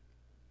dookie.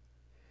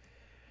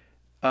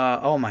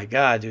 Oh my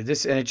God, dude.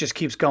 And it just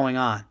keeps going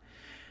on.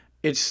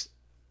 It's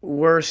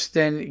worse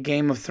than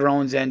Game of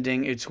Thrones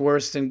ending. It's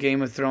worse than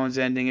Game of Thrones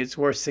ending. It's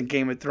worse than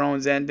Game of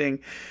Thrones ending.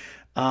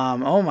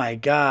 Oh my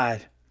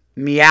God.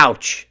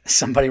 Meouch.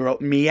 Somebody wrote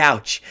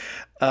meouch.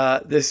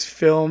 This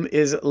film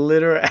is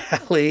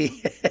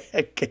literally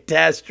a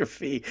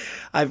catastrophe.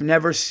 I've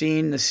never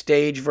seen the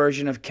stage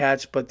version of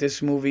Cats, but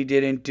this movie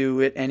didn't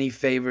do it any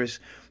favors.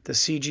 The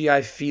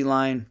CGI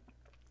feline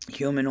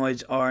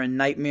humanoids are a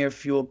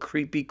nightmare-fueled,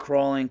 creepy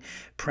crawling,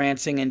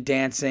 prancing and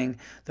dancing,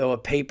 though a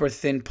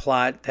paper-thin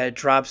plot that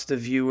drops the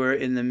viewer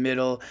in the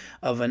middle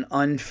of an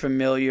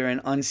unfamiliar and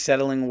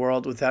unsettling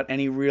world without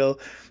any real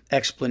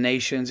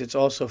explanations. It's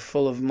also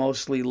full of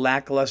mostly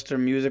lackluster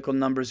musical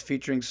numbers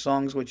featuring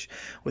songs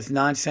with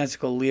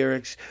nonsensical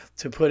lyrics.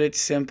 To put it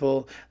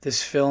simple,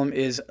 this film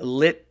is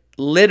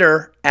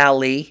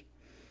literally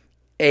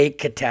a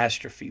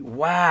catastrophe.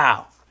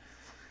 Wow.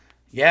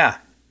 Yeah.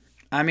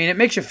 I mean, it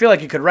makes you feel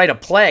like you could write a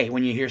play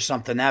when you hear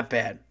something that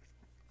bad.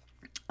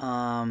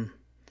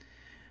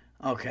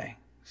 Okay,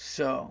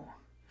 so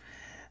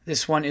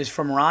this one is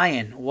from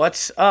Ryan.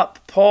 What's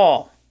up,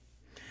 Paul?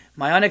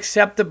 My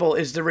unacceptable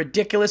is the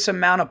ridiculous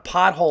amount of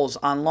potholes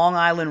on Long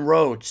Island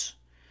roads.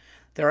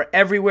 There are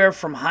everywhere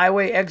from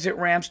highway exit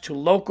ramps to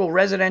local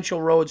residential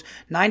roads.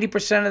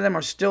 90% of them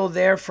are still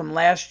there from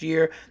last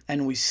year,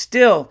 and we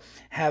still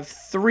have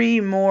 3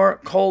 more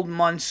cold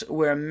months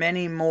where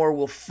many more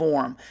will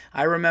form.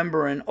 I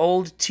remember an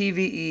old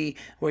TVE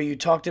where you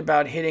talked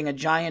about hitting a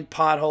giant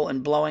pothole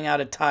and blowing out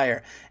a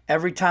tire.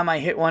 Every time I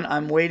hit one,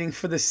 I'm waiting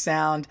for the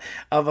sound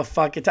of a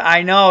fucking tire.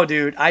 I know,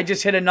 dude. I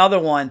just hit another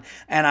one,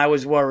 and I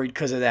was worried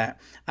because of that.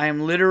 I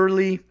am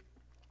literally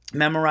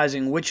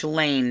memorizing which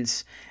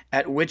lanes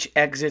at which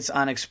exits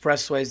on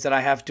expressways that I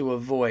have to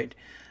avoid.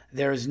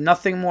 There is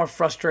nothing more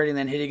frustrating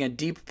than hitting a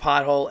deep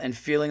pothole and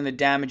feeling the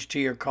damage to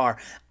your car.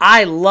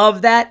 I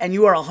love that, and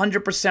you are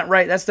 100%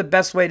 right. That's the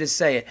best way to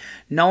say it.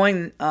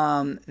 Knowing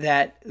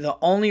that the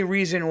only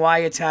reason why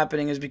it's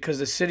happening is because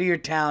the city or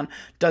town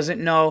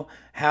doesn't know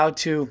how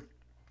to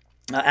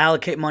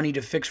allocate money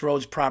to fix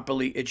roads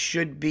properly. It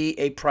should be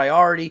a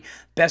priority.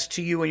 Best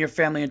to you and your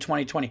family in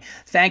 2020.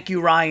 Thank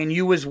you, Ryan.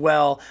 You as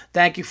well.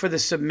 Thank you for the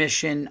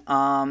submission.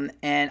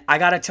 And I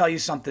got to tell you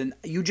something.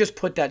 You just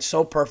put that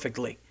so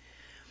perfectly.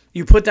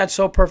 You put that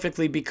so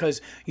perfectly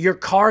because your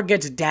car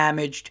gets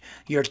damaged,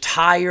 your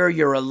tire,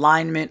 your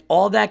alignment,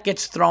 all that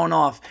gets thrown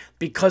off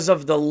because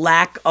of the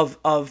lack of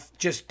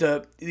just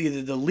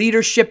either the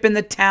leadership in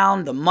the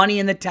town, the money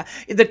in the town.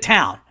 The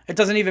town. It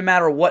doesn't even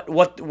matter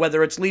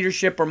whether it's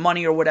leadership or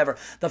money or whatever.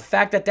 The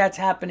fact that that's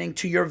happening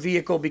to your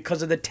vehicle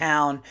because of the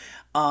town,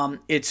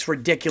 it's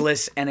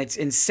ridiculous and it's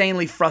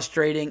insanely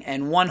frustrating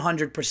and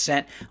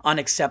 100%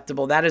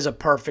 unacceptable. That is a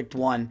perfect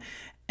one.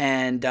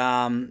 And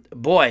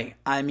boy,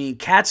 I mean,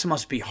 Cats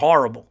must be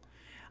horrible.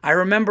 I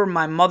remember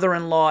my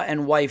mother-in-law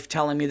and wife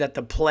telling me that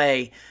the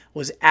play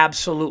was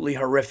absolutely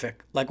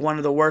horrific, like one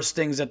of the worst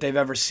things that they've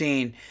ever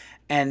seen.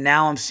 And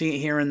now I'm seeing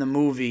here in the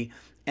movie,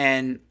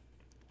 and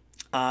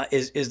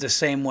is the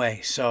same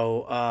way.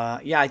 So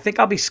yeah, I think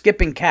I'll be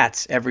skipping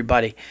Cats.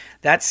 Everybody,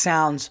 that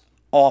sounds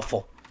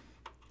awful.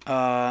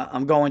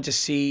 I'm going to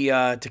see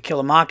To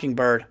Kill a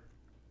Mockingbird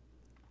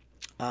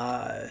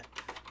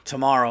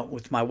tomorrow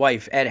with my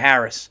wife, Ed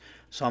Harris.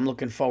 So I'm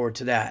looking forward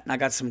to that. And I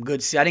got some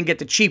good. I didn't get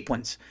the cheap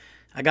ones.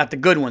 I got the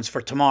good ones for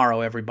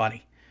tomorrow,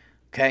 everybody.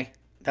 Okay?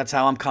 That's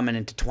how I'm coming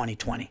into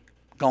 2020.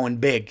 Going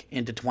big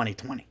into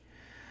 2020.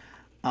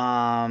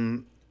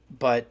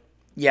 But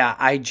yeah,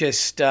 I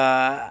just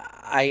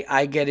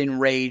I get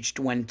enraged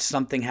when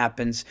something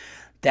happens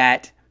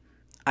that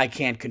I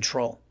can't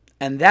control.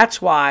 And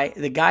that's why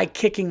the guy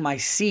kicking my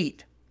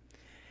seat,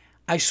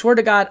 I swear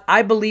to God,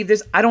 I believe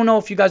this. I don't know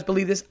if you guys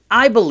believe this.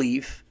 I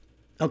believe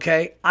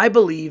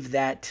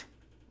that,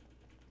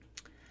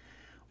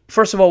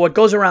 first of all, what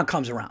goes around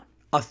comes around.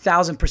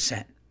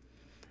 1,000%.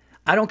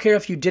 I don't care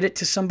if you did it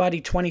to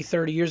somebody 20,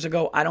 30 years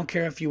ago. I don't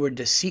care if you were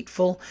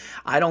deceitful.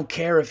 I don't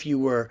care if you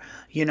were,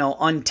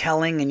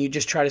 untelling and you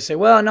just try to say,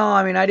 well, no,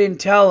 I mean, I didn't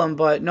tell them,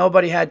 but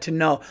nobody had to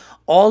know.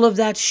 All of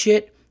that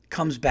shit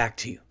comes back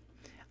to you.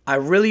 I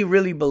really,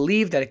 really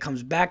believe that it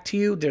comes back to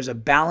you. There's a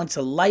balance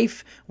of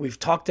life. We've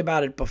talked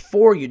about it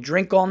before. You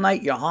drink all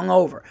night, you're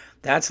hungover.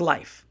 That's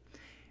life.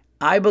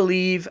 I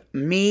believe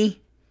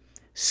me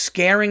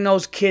scaring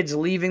those kids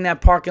leaving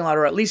that parking lot,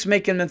 or at least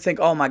making them think,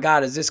 oh my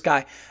God, is this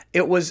guy?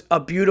 It was a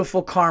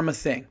beautiful karma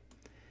thing.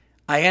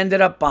 I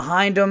ended up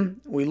behind them.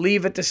 We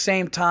leave at the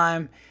same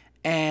time,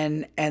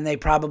 and they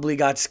probably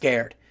got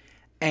scared.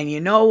 And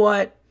you know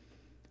what?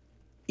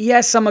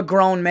 Yes, I'm a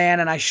grown man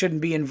and I shouldn't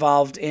be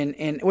involved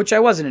in which I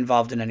wasn't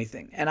involved in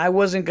anything. And I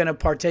wasn't going to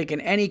partake in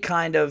any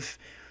kind of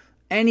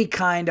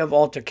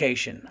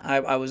altercation.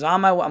 I was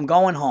on my way. I'm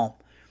going home.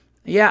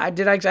 Yeah, I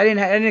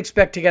didn't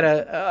expect to get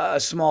a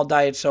small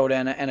diet soda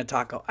and a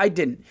taco. I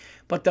didn't.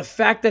 But the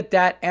fact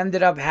that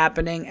ended up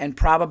happening and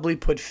probably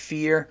put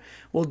fear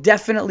will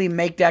definitely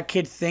make that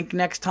kid think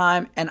next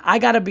time. And I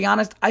got to be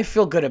honest, I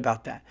feel good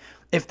about that.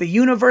 If the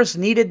universe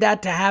needed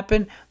that to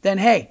happen, then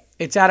hey,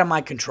 it's out of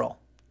my control.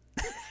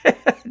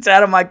 It's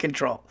out of my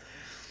control.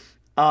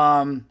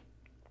 I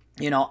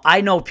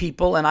know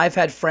people, and I've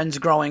had friends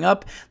growing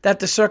up,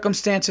 that the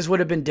circumstances would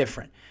have been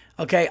different.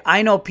 Okay,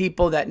 I know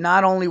people that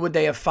not only would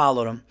they have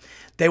followed him,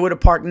 they would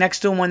have parked next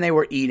to him when they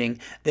were eating.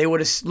 They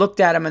would have looked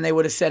at him and they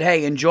would have said,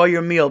 hey, enjoy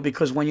your meal,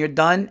 because when you're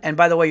done, and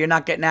by the way, you're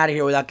not getting out of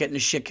here without getting the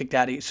shit kicked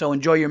out of you, so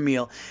enjoy your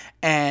meal.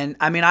 And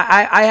I mean,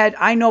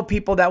 I know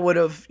people that would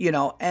have,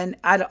 and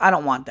I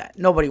don't want that.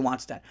 Nobody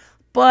wants that.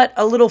 But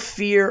a little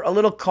fear, a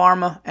little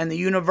karma, and the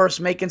universe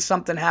making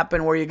something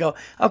happen where you go,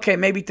 okay,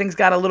 maybe things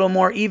got a little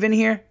more even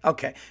here.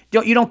 Okay.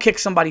 You don't kick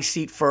somebody's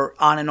seat for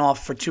on and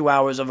off for 2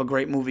 hours of a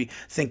great movie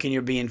thinking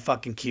you're being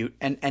fucking cute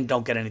and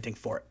don't get anything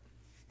for it.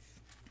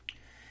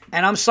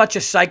 And I'm such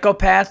a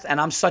psychopath, and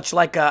I'm such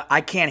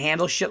I can't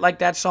handle shit like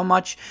that so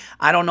much.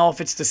 I don't know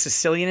if it's the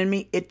Sicilian in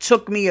me. It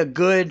took me a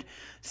good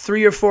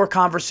 3 or 4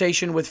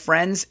 conversation with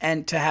friends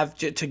and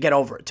to get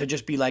over it, to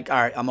just be like, all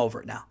right, I'm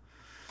over it now.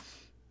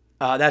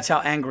 That's how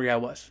angry I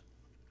was.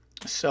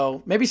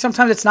 So maybe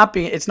sometimes it's not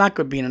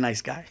good being a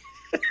nice guy.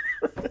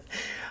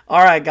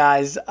 All right,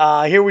 guys.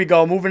 Here we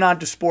go. Moving on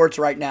to sports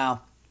right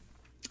now.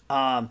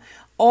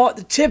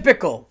 The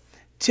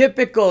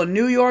typical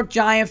New York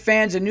Giant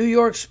fans and New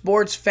York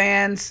sports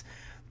fans,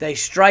 they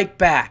strike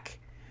back.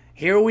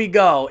 Here we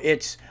go.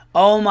 It's,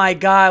 oh my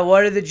God,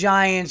 what did the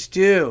Giants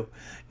do?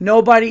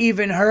 Nobody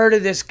even heard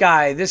of this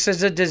guy. This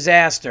is a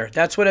disaster.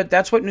 That's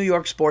what New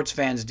York sports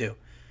fans do.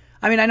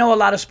 I mean, I know a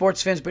lot of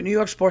sports fans, but New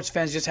York sports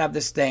fans just have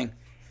this thing.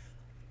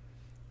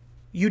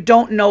 You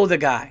don't know the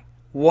guy.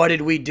 What did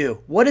we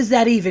do? What does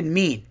that even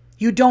mean?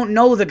 You don't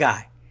know the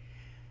guy.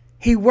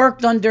 He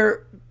worked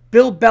under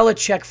Bill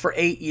Belichick for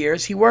 8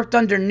 years. He worked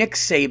under Nick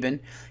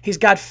Saban. He's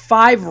got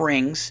 5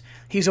 rings.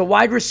 He's a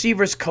wide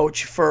receivers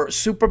coach for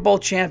Super Bowl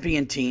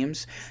champion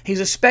teams.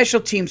 He's a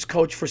special teams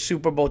coach for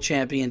Super Bowl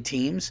champion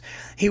teams.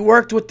 He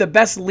worked with the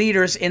best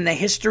leaders in the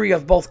history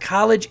of both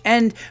college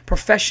and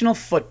professional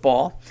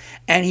football.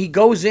 And he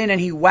goes in and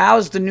he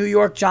wows the New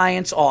York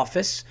Giants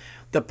office,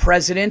 the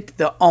president,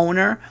 the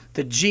owner,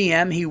 the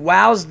GM. He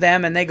wows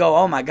them and they go,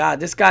 oh my God,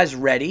 this guy's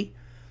ready.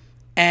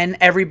 And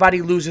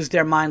everybody loses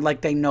their mind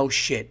like they know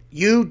shit.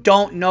 You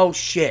don't know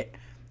shit,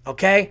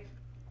 okay?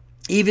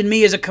 Even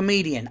me as a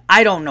comedian,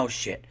 I don't know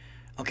shit,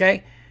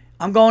 okay?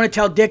 I'm going to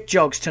tell dick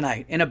jokes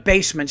tonight in a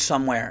basement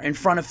somewhere in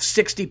front of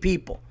 60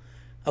 people,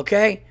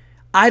 okay?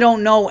 I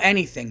don't know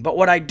anything, but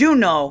what I do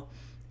know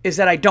is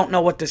that I don't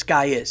know what this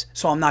guy is,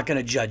 so I'm not going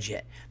to judge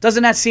yet.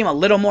 Doesn't that seem a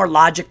little more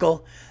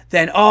logical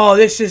than, oh,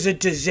 this is a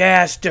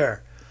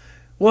disaster.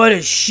 What a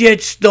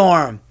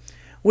shitstorm.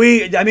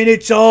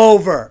 It's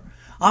over.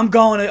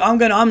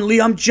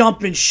 I'm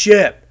jumping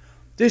ship.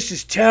 This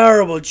is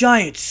terrible.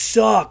 Giants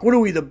suck. What are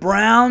we, the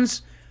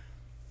Browns?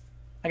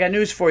 I got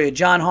news for you.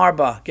 John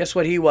Harbaugh. Guess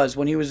what he was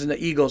when he was in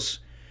the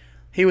Eagles?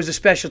 He was a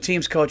special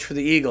teams coach for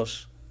the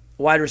Eagles.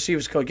 A wide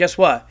receivers coach. Guess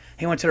what?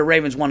 He went to the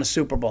Ravens, won a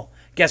Super Bowl.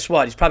 Guess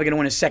what? He's probably going to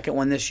win his second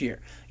one this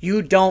year.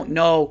 You don't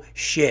know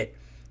shit.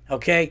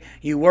 Okay?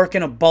 You work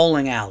in a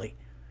bowling alley.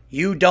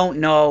 You don't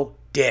know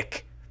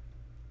dick.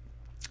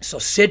 So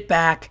sit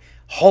back,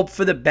 hope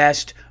for the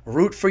best,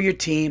 root for your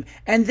team,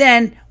 and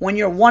then when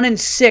you're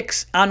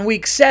 1-6 on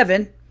week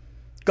 7,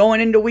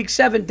 going into week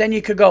 7, then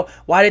you could go,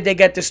 why did they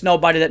get this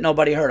nobody that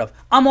nobody heard of?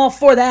 I'm all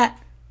for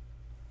that.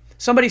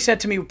 Somebody said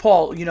to me,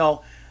 Paul,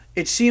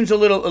 it seems a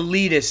little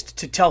elitist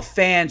to tell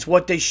fans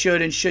what they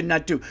should and should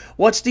not do.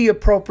 What's the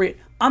appropriate?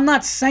 I'm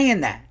not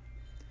saying that.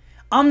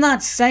 I'm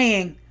not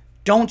saying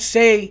don't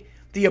say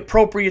the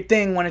appropriate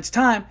thing when it's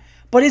time.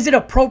 But is it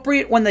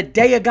appropriate when the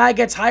day a guy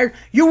gets hired?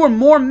 You were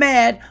more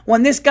mad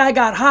when this guy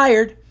got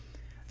hired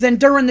than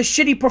during the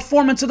shitty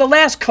performance of the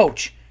last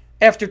coach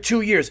after 2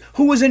 years,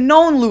 who was a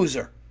known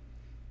loser,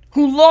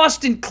 who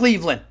lost in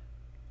Cleveland,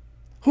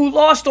 who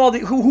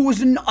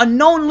was a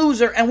known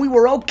loser, and we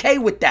were okay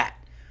with that.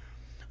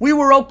 We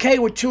were okay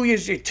with 2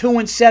 years,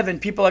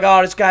 2-7. People are like,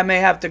 oh, this guy may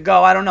have to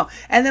go. I don't know.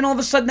 And then all of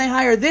a sudden they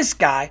hire this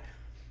guy,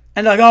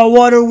 and they're like, oh,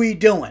 what are we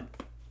doing?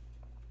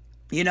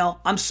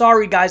 I'm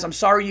sorry, guys. I'm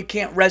sorry you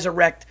can't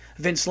resurrect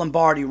Vince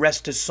Lombardi,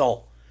 rest his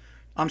soul.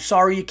 I'm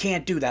sorry you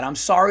can't do that. I'm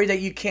sorry that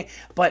you can't.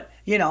 But,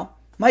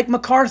 Mike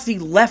McCarthy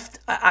left.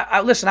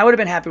 Listen, I would have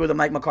been happy with a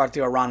Mike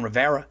McCarthy or Ron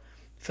Rivera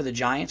for the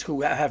Giants,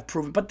 who have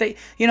proven. But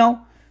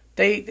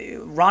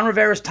Ron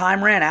Rivera's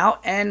time ran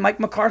out, and Mike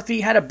McCarthy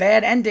had a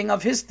bad ending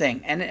of his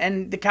thing.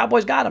 And the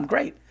Cowboys got him,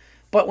 great.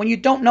 But when you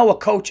don't know a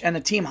coach and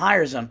the team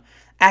hires him,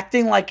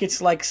 acting like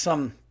it's like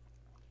some...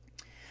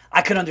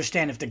 I could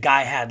understand if the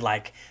guy had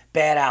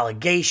bad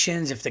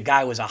allegations, if the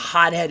guy was a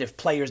hothead, if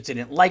players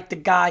didn't like the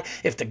guy,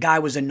 if the guy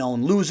was a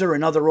known loser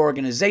in other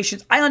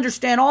organizations. I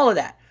understand all of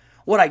that.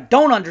 What I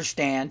don't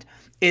understand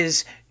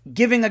is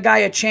giving a guy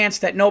a chance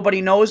that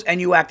nobody knows and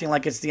you acting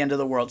like it's the end of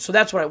the world. So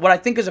that's what I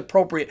think is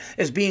appropriate,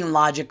 is being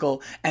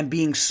logical and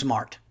being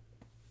smart.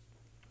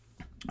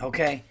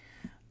 Okay?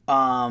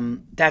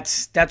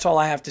 That's all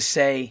I have to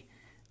say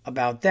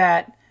about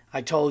that.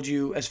 I told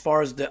you, as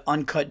far as the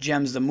Uncut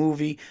Gems, the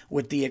movie,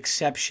 with the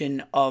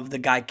exception of the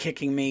guy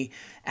kicking me,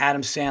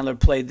 Adam Sandler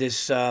played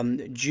this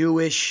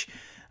Jewish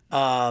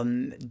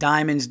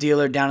diamonds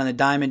dealer down in the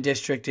Diamond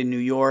District in New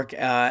York.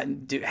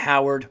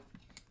 Howard,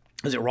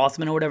 was it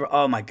Rothman or whatever?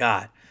 Oh, my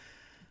God.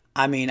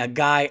 I mean, a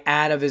guy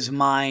out of his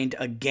mind,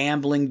 a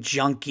gambling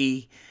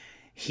junkie.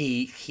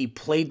 He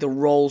played the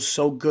role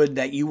so good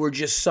that you were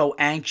just so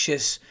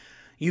anxious.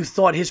 You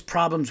thought his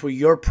problems were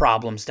your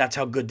problems. That's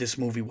how good this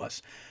movie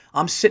was.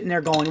 I'm sitting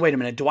there going, wait a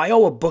minute, do I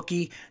owe a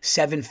bookie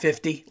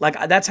 $750?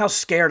 Like, that's how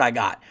scared I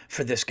got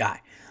for this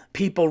guy.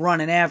 People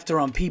running after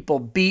him, people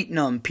beating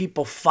him,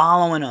 people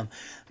following him,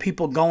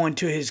 people going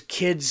to his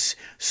kids'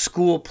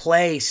 school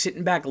play,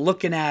 sitting back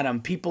looking at him,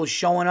 people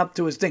showing up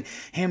to his thing,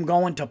 him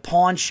going to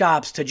pawn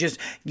shops to just,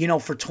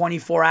 for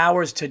 24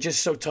 hours to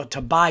just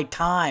to buy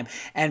time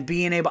and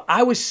being able.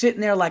 I was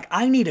sitting there like,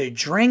 I need a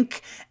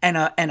drink and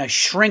a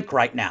shrink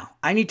right now.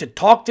 I need to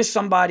talk to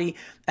somebody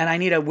and I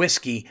need a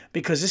whiskey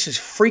because this is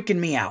freaking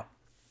me out.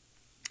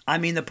 I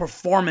mean, the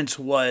performance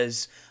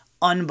was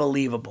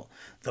unbelievable.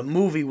 The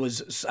movie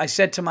was, I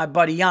said to my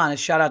buddy Giannis,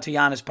 shout out to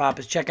Giannis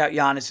Pappas, check out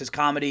Giannis'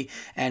 comedy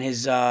and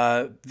his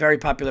very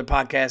popular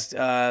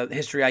podcast,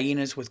 History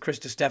Hyenas with Chris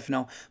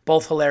DiStefano.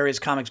 Both hilarious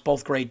comics,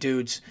 both great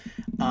dudes.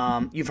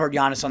 You've heard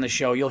Giannis on the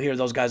show. You'll hear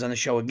those guys on the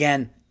show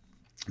again.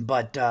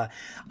 But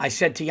I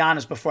said to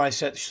Giannis before I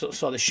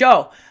saw the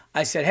show,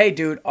 I said, hey,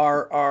 dude,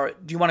 do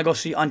you want to go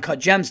see Uncut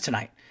Gems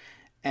tonight?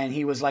 And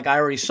he was like, I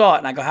already saw it.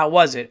 And I go, how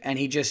was it? And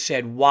he just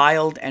said,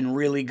 wild and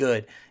really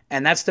good.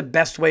 And that's the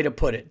best way to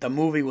put it. The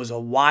movie was a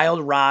wild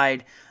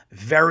ride,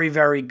 very,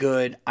 very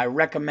good. I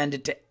recommend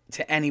it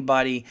to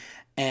anybody,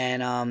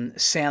 and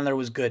Sandler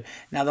was good.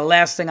 Now, the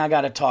last thing I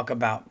got to talk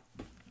about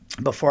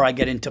before I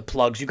get into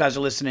plugs, you guys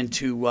are listening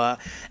to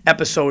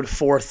episode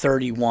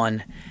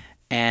 431,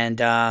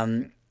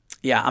 and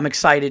yeah, I'm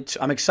excited.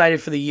 I'm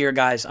excited for the year,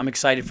 guys. I'm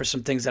excited for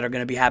some things that are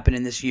going to be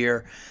happening this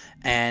year,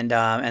 and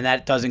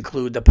that does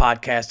include the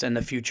podcast and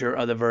the future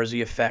of the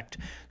Verzi Effect.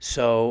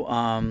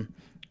 So,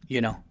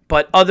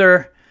 But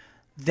other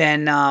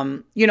than,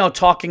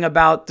 talking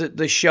about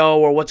the show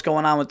or what's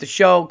going on with the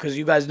show, because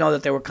you guys know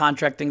that there were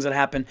contract things that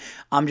happened,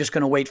 I'm just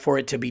going to wait for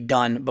it to be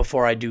done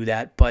before I do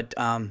that. But,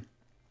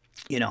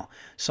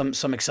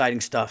 some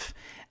exciting stuff.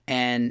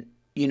 And,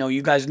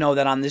 you guys know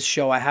that on this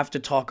show I have to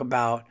talk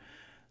about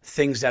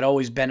things that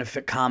always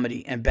benefit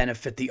comedy and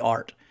benefit the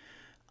art.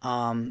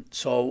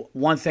 So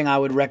one thing I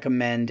would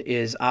recommend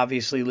is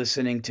obviously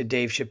listening to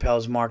Dave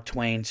Chappelle's Mark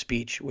Twain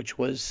speech, which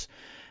was...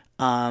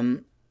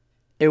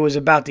 it was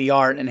about the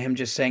art and him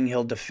just saying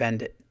he'll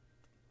defend it.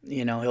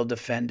 He'll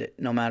defend it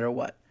no matter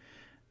what.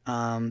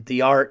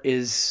 The art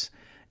is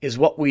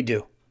what we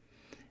do.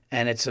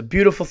 And it's a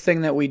beautiful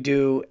thing that we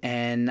do.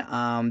 And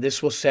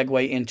this will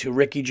segue into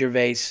Ricky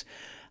Gervais.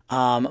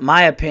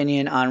 My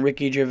opinion on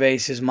Ricky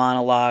Gervais's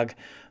monologue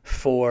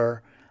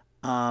for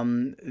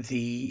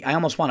I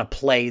almost want to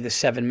play the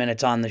 7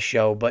 minutes on the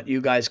show, but you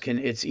guys can,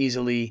 if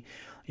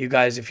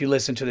you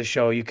listen to the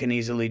show, you can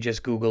easily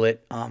just Google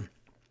it.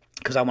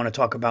 Because I want to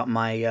talk about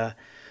my,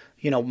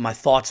 my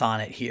thoughts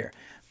on it here.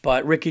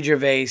 But Ricky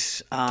Gervais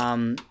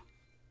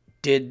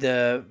did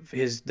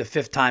the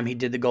fifth time he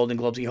did the Golden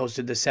Globes. He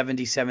hosted the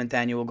 77th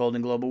annual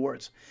Golden Globe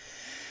Awards.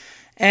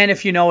 And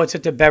if you know, it's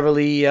at the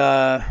Beverly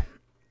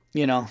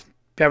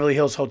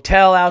Hills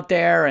Hotel out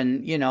there,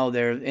 and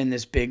they're in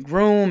this big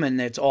room,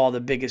 and it's all the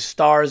biggest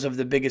stars of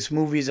the biggest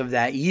movies of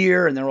that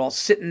year, and they're all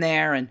sitting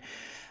there,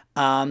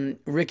 and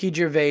Ricky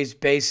Gervais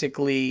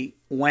basically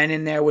went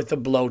in there with a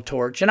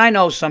blowtorch. And I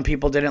know some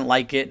people didn't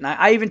like it. And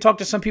I even talked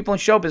to some people in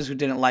show business who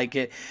didn't like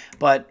it.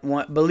 But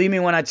believe me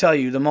when I tell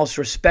you, the most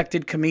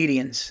respected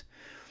comedians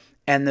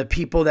and the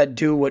people that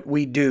do what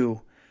we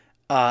do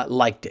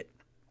liked it.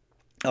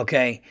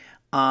 Okay?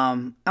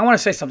 I want to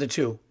say something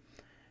too.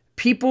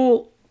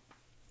 People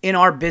in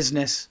our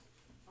business,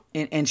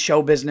 in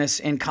show business,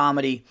 in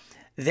comedy,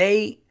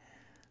 they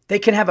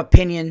can have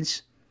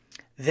opinions.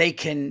 They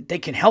can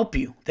help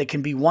you. They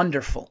can be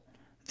wonderful.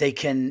 They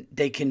can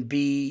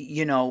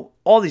be,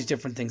 all these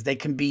different things. They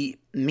can be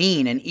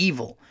mean and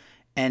evil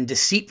and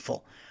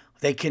deceitful.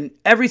 They can,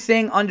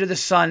 everything under the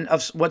sun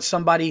of what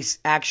somebody's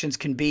actions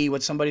can be,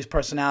 what somebody's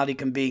personality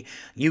can be,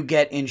 you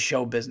get in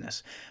show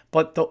business.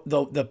 But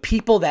the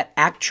people that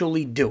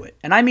actually do it,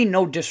 and I mean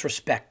no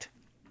disrespect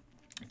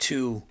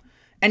to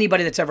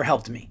anybody that's ever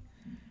helped me.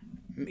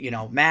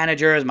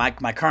 Managers, my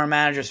current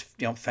managers,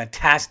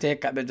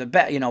 fantastic. I've been the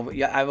best.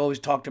 I've always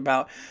talked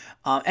about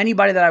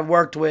anybody that I've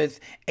worked with,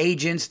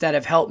 agents that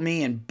have helped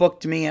me and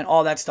booked me and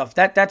all that stuff.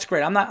 That's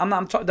great. I'm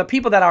not the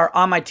people that are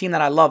on my team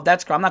that I love.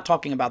 That's great. I'm not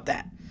talking about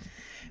that.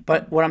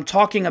 But what I'm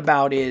talking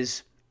about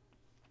is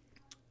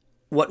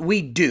what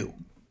we do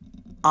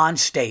on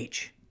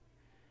stage,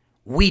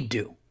 we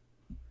do.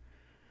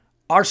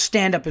 Our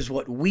stand-up is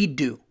what we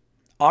do.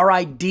 Our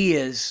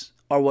ideas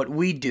are what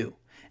we do.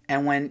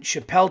 And when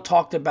Chappelle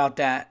talked about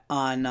that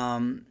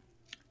on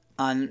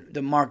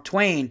the Mark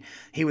Twain,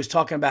 he was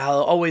talking about how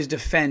he'll always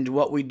defend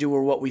what we do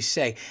or what we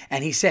say.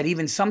 And he said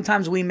even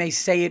sometimes we may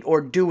say it or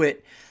do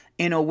it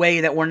in a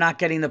way that we're not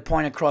getting the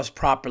point across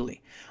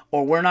properly,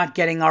 or we're not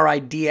getting our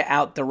idea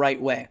out the right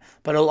way.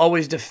 But he'll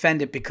always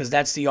defend it because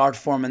that's the art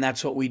form and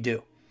that's what we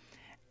do.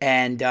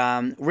 And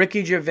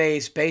Ricky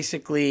Gervais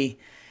basically,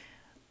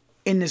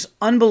 in this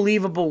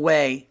unbelievable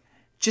way,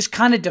 just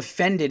kind of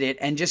defended it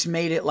and just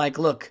made it like,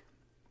 look,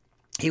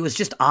 he was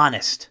just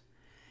honest.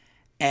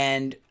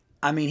 And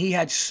I mean, he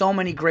had so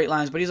many great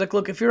lines, but he's like,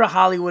 look, if you're a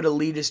Hollywood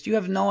elitist, you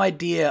have no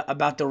idea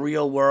about the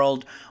real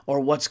world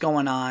or what's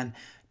going on.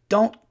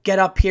 Don't get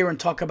up here and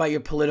talk about your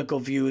political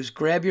views.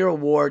 Grab your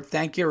award,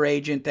 thank your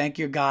agent, thank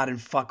your God,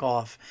 and fuck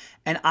off.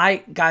 And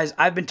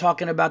I've been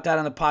talking about that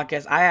on the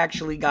podcast.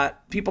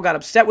 People got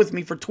upset with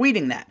me for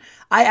tweeting that.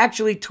 I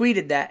actually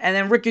tweeted that. And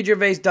then Ricky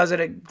Gervais does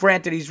it.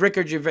 Granted, he's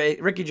Ricky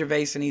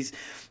Gervais, and he's,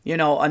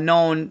 a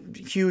known,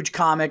 huge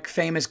comic,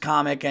 famous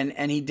comic,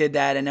 and he did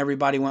that, and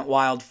everybody went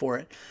wild for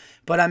it.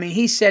 But, I mean,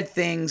 he said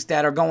things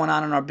that are going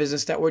on in our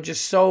business that were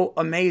just so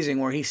amazing,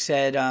 where he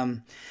said,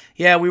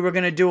 we were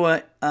going to do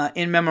a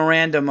in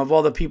memorandum of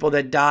all the people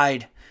that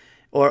died,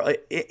 or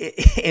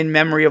in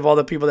memory of all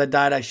the people that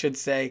died, I should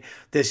say,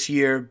 this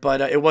year.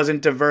 But it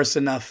wasn't diverse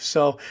enough,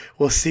 so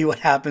we'll see what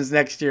happens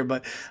next year,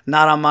 but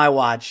not on my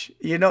watch.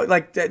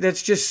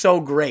 That's just so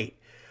great.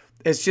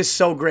 It's just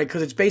so great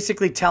because it's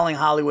basically telling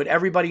Hollywood,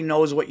 everybody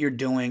knows what you're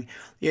doing.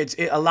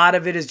 A lot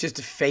of it is just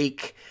a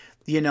fake.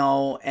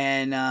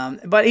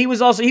 But he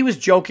was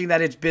joking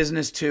that it's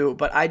business too,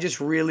 but I just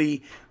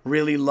really,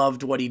 really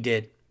loved what he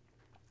did.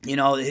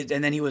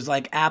 And then he was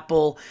like,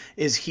 Apple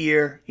is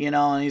here,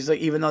 and he's like,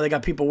 even though they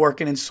got people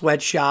working in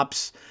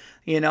sweatshops,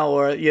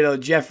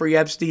 Jeffrey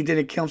Epstein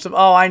didn't kill himself.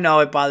 Oh, I know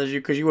it bothers you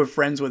because you were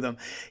friends with him.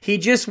 He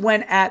just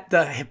went at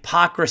the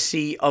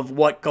hypocrisy of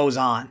what goes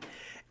on.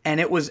 And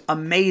it was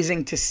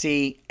amazing to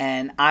see,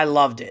 and I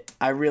loved it.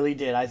 I really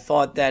did. I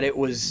thought that it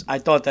was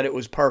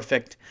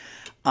perfect.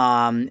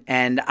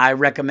 And I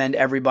recommend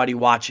everybody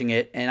watching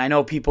it. And I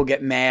know people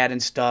get mad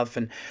and stuff,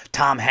 and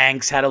Tom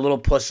Hanks had a little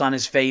puss on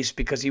his face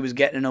because he was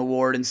getting an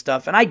award and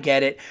stuff, and I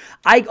get it.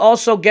 I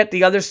also get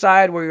the other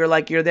side where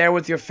you're there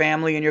with your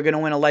family and you're going to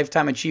win a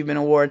Lifetime Achievement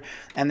Award,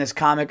 and this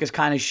comic is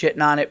kind of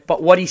shitting on it.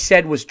 But what he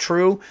said was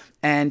true,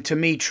 and to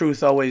me,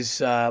 truth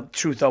always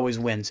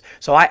wins.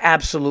 So I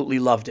absolutely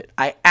loved it.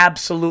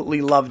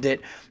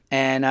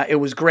 And it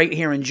was great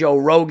hearing Joe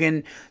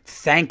Rogan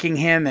thanking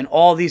him, and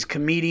all these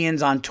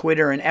comedians on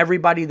Twitter and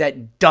everybody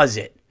that does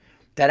it,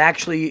 that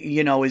actually,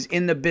 is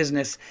in the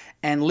business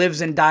and lives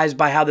and dies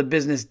by how the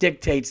business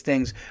dictates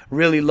things,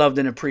 really loved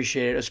and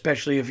appreciated it,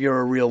 especially if you're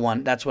a real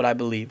one. That's what I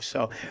believe.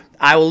 So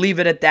I will leave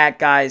it at that,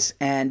 guys.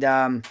 And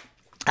I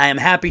am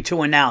happy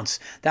to announce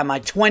that my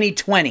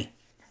 2020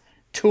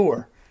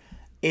 tour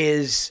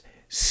is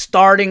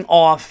starting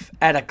off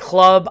at a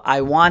club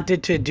I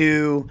wanted to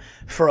do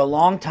for a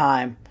long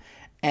time.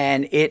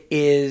 And it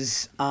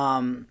is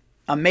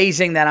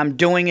amazing that I'm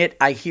doing it.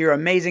 I hear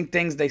amazing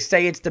things. They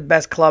say it's the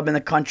best club in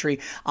the country.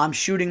 I'm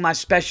shooting my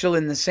special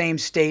in the same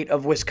state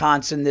of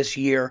Wisconsin this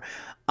year.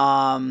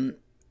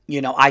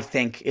 I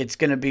think it's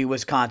going to be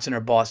Wisconsin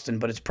or Boston,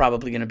 but it's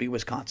probably going to be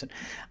Wisconsin.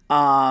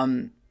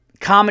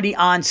 Comedy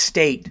on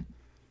State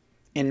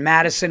in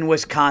Madison,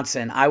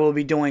 Wisconsin. I will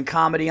be doing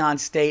Comedy on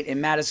State in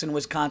Madison,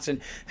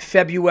 Wisconsin,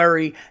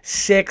 February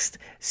 6th,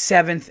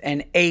 7th,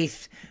 and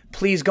 8th.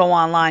 Please go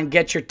online,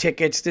 get your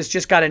tickets. This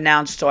just got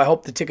announced, so I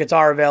hope the tickets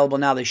are available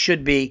now. They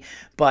should be,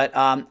 but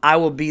I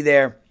will be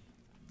there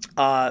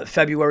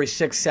February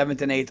 6th,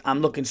 7th, and 8th.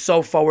 I'm looking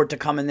so forward to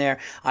coming there.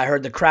 I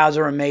heard the crowds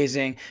are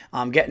amazing.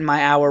 I'm getting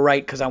my hour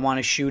right because I want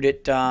to shoot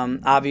it,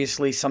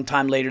 obviously,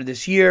 sometime later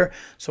this year.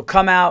 So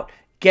come out,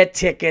 get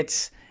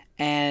tickets.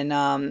 And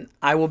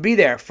I will be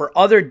there. For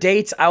other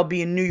dates, I'll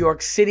be in New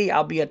York City.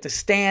 I'll be at the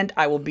Stand.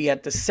 I will be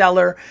at the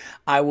Cellar.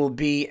 I will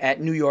be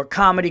at New York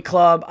Comedy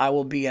Club. I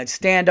will be at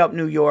Stand Up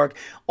New York.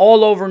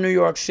 All over New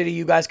York City.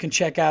 You guys can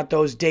check out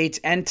those dates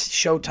and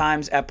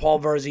showtimes at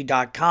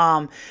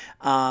paulverzi.com.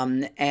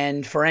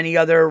 And for any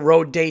other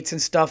road dates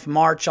and stuff,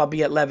 March, I'll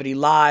be at Levity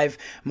Live.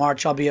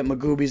 March, I'll be at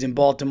Magooby's in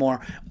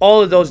Baltimore.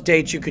 All of those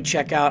dates you could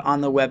check out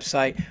on the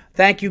website.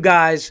 Thank you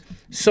guys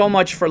so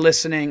much for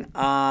listening.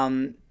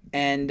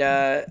 And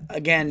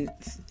again,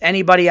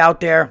 anybody out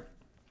there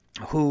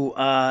who,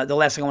 the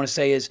last thing I want to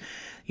say is,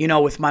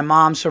 with my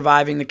mom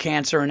surviving the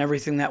cancer and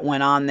everything that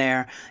went on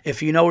there,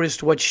 if you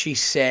noticed what she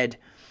said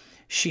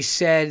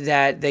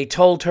that they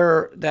told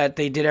her that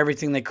they did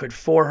everything they could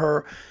for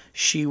her.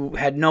 She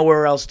had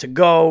nowhere else to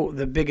go.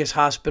 The biggest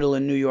hospital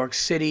in New York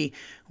City,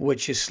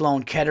 which is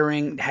Sloan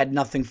Kettering, had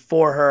nothing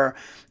for her.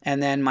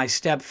 And then my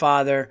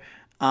stepfather,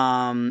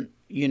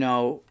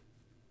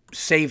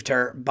 saved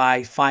her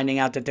by finding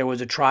out that there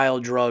was a trial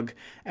drug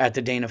at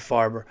the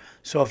Dana-Farber.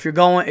 So if you're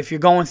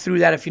going through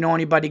that, if you know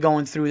anybody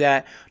going through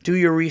that, do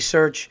your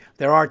research.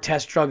 There are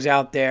test drugs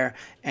out there,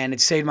 and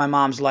it saved my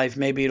mom's life.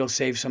 Maybe it'll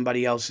save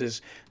somebody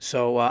else's.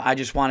 So I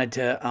just wanted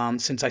to,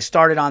 since I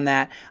started on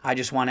that, I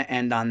just want to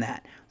end on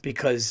that,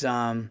 because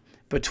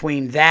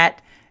between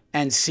that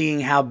and seeing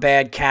how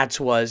bad Cats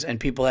was and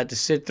people had to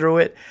sit through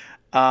it,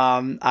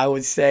 I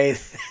would say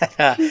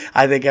that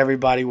I think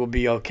everybody will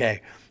be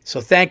okay. So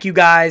thank you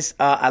guys.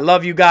 I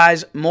love you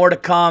guys. More to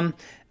come,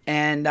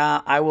 and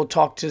I'll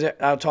talk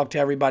to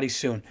everybody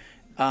soon.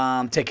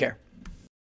 Take care.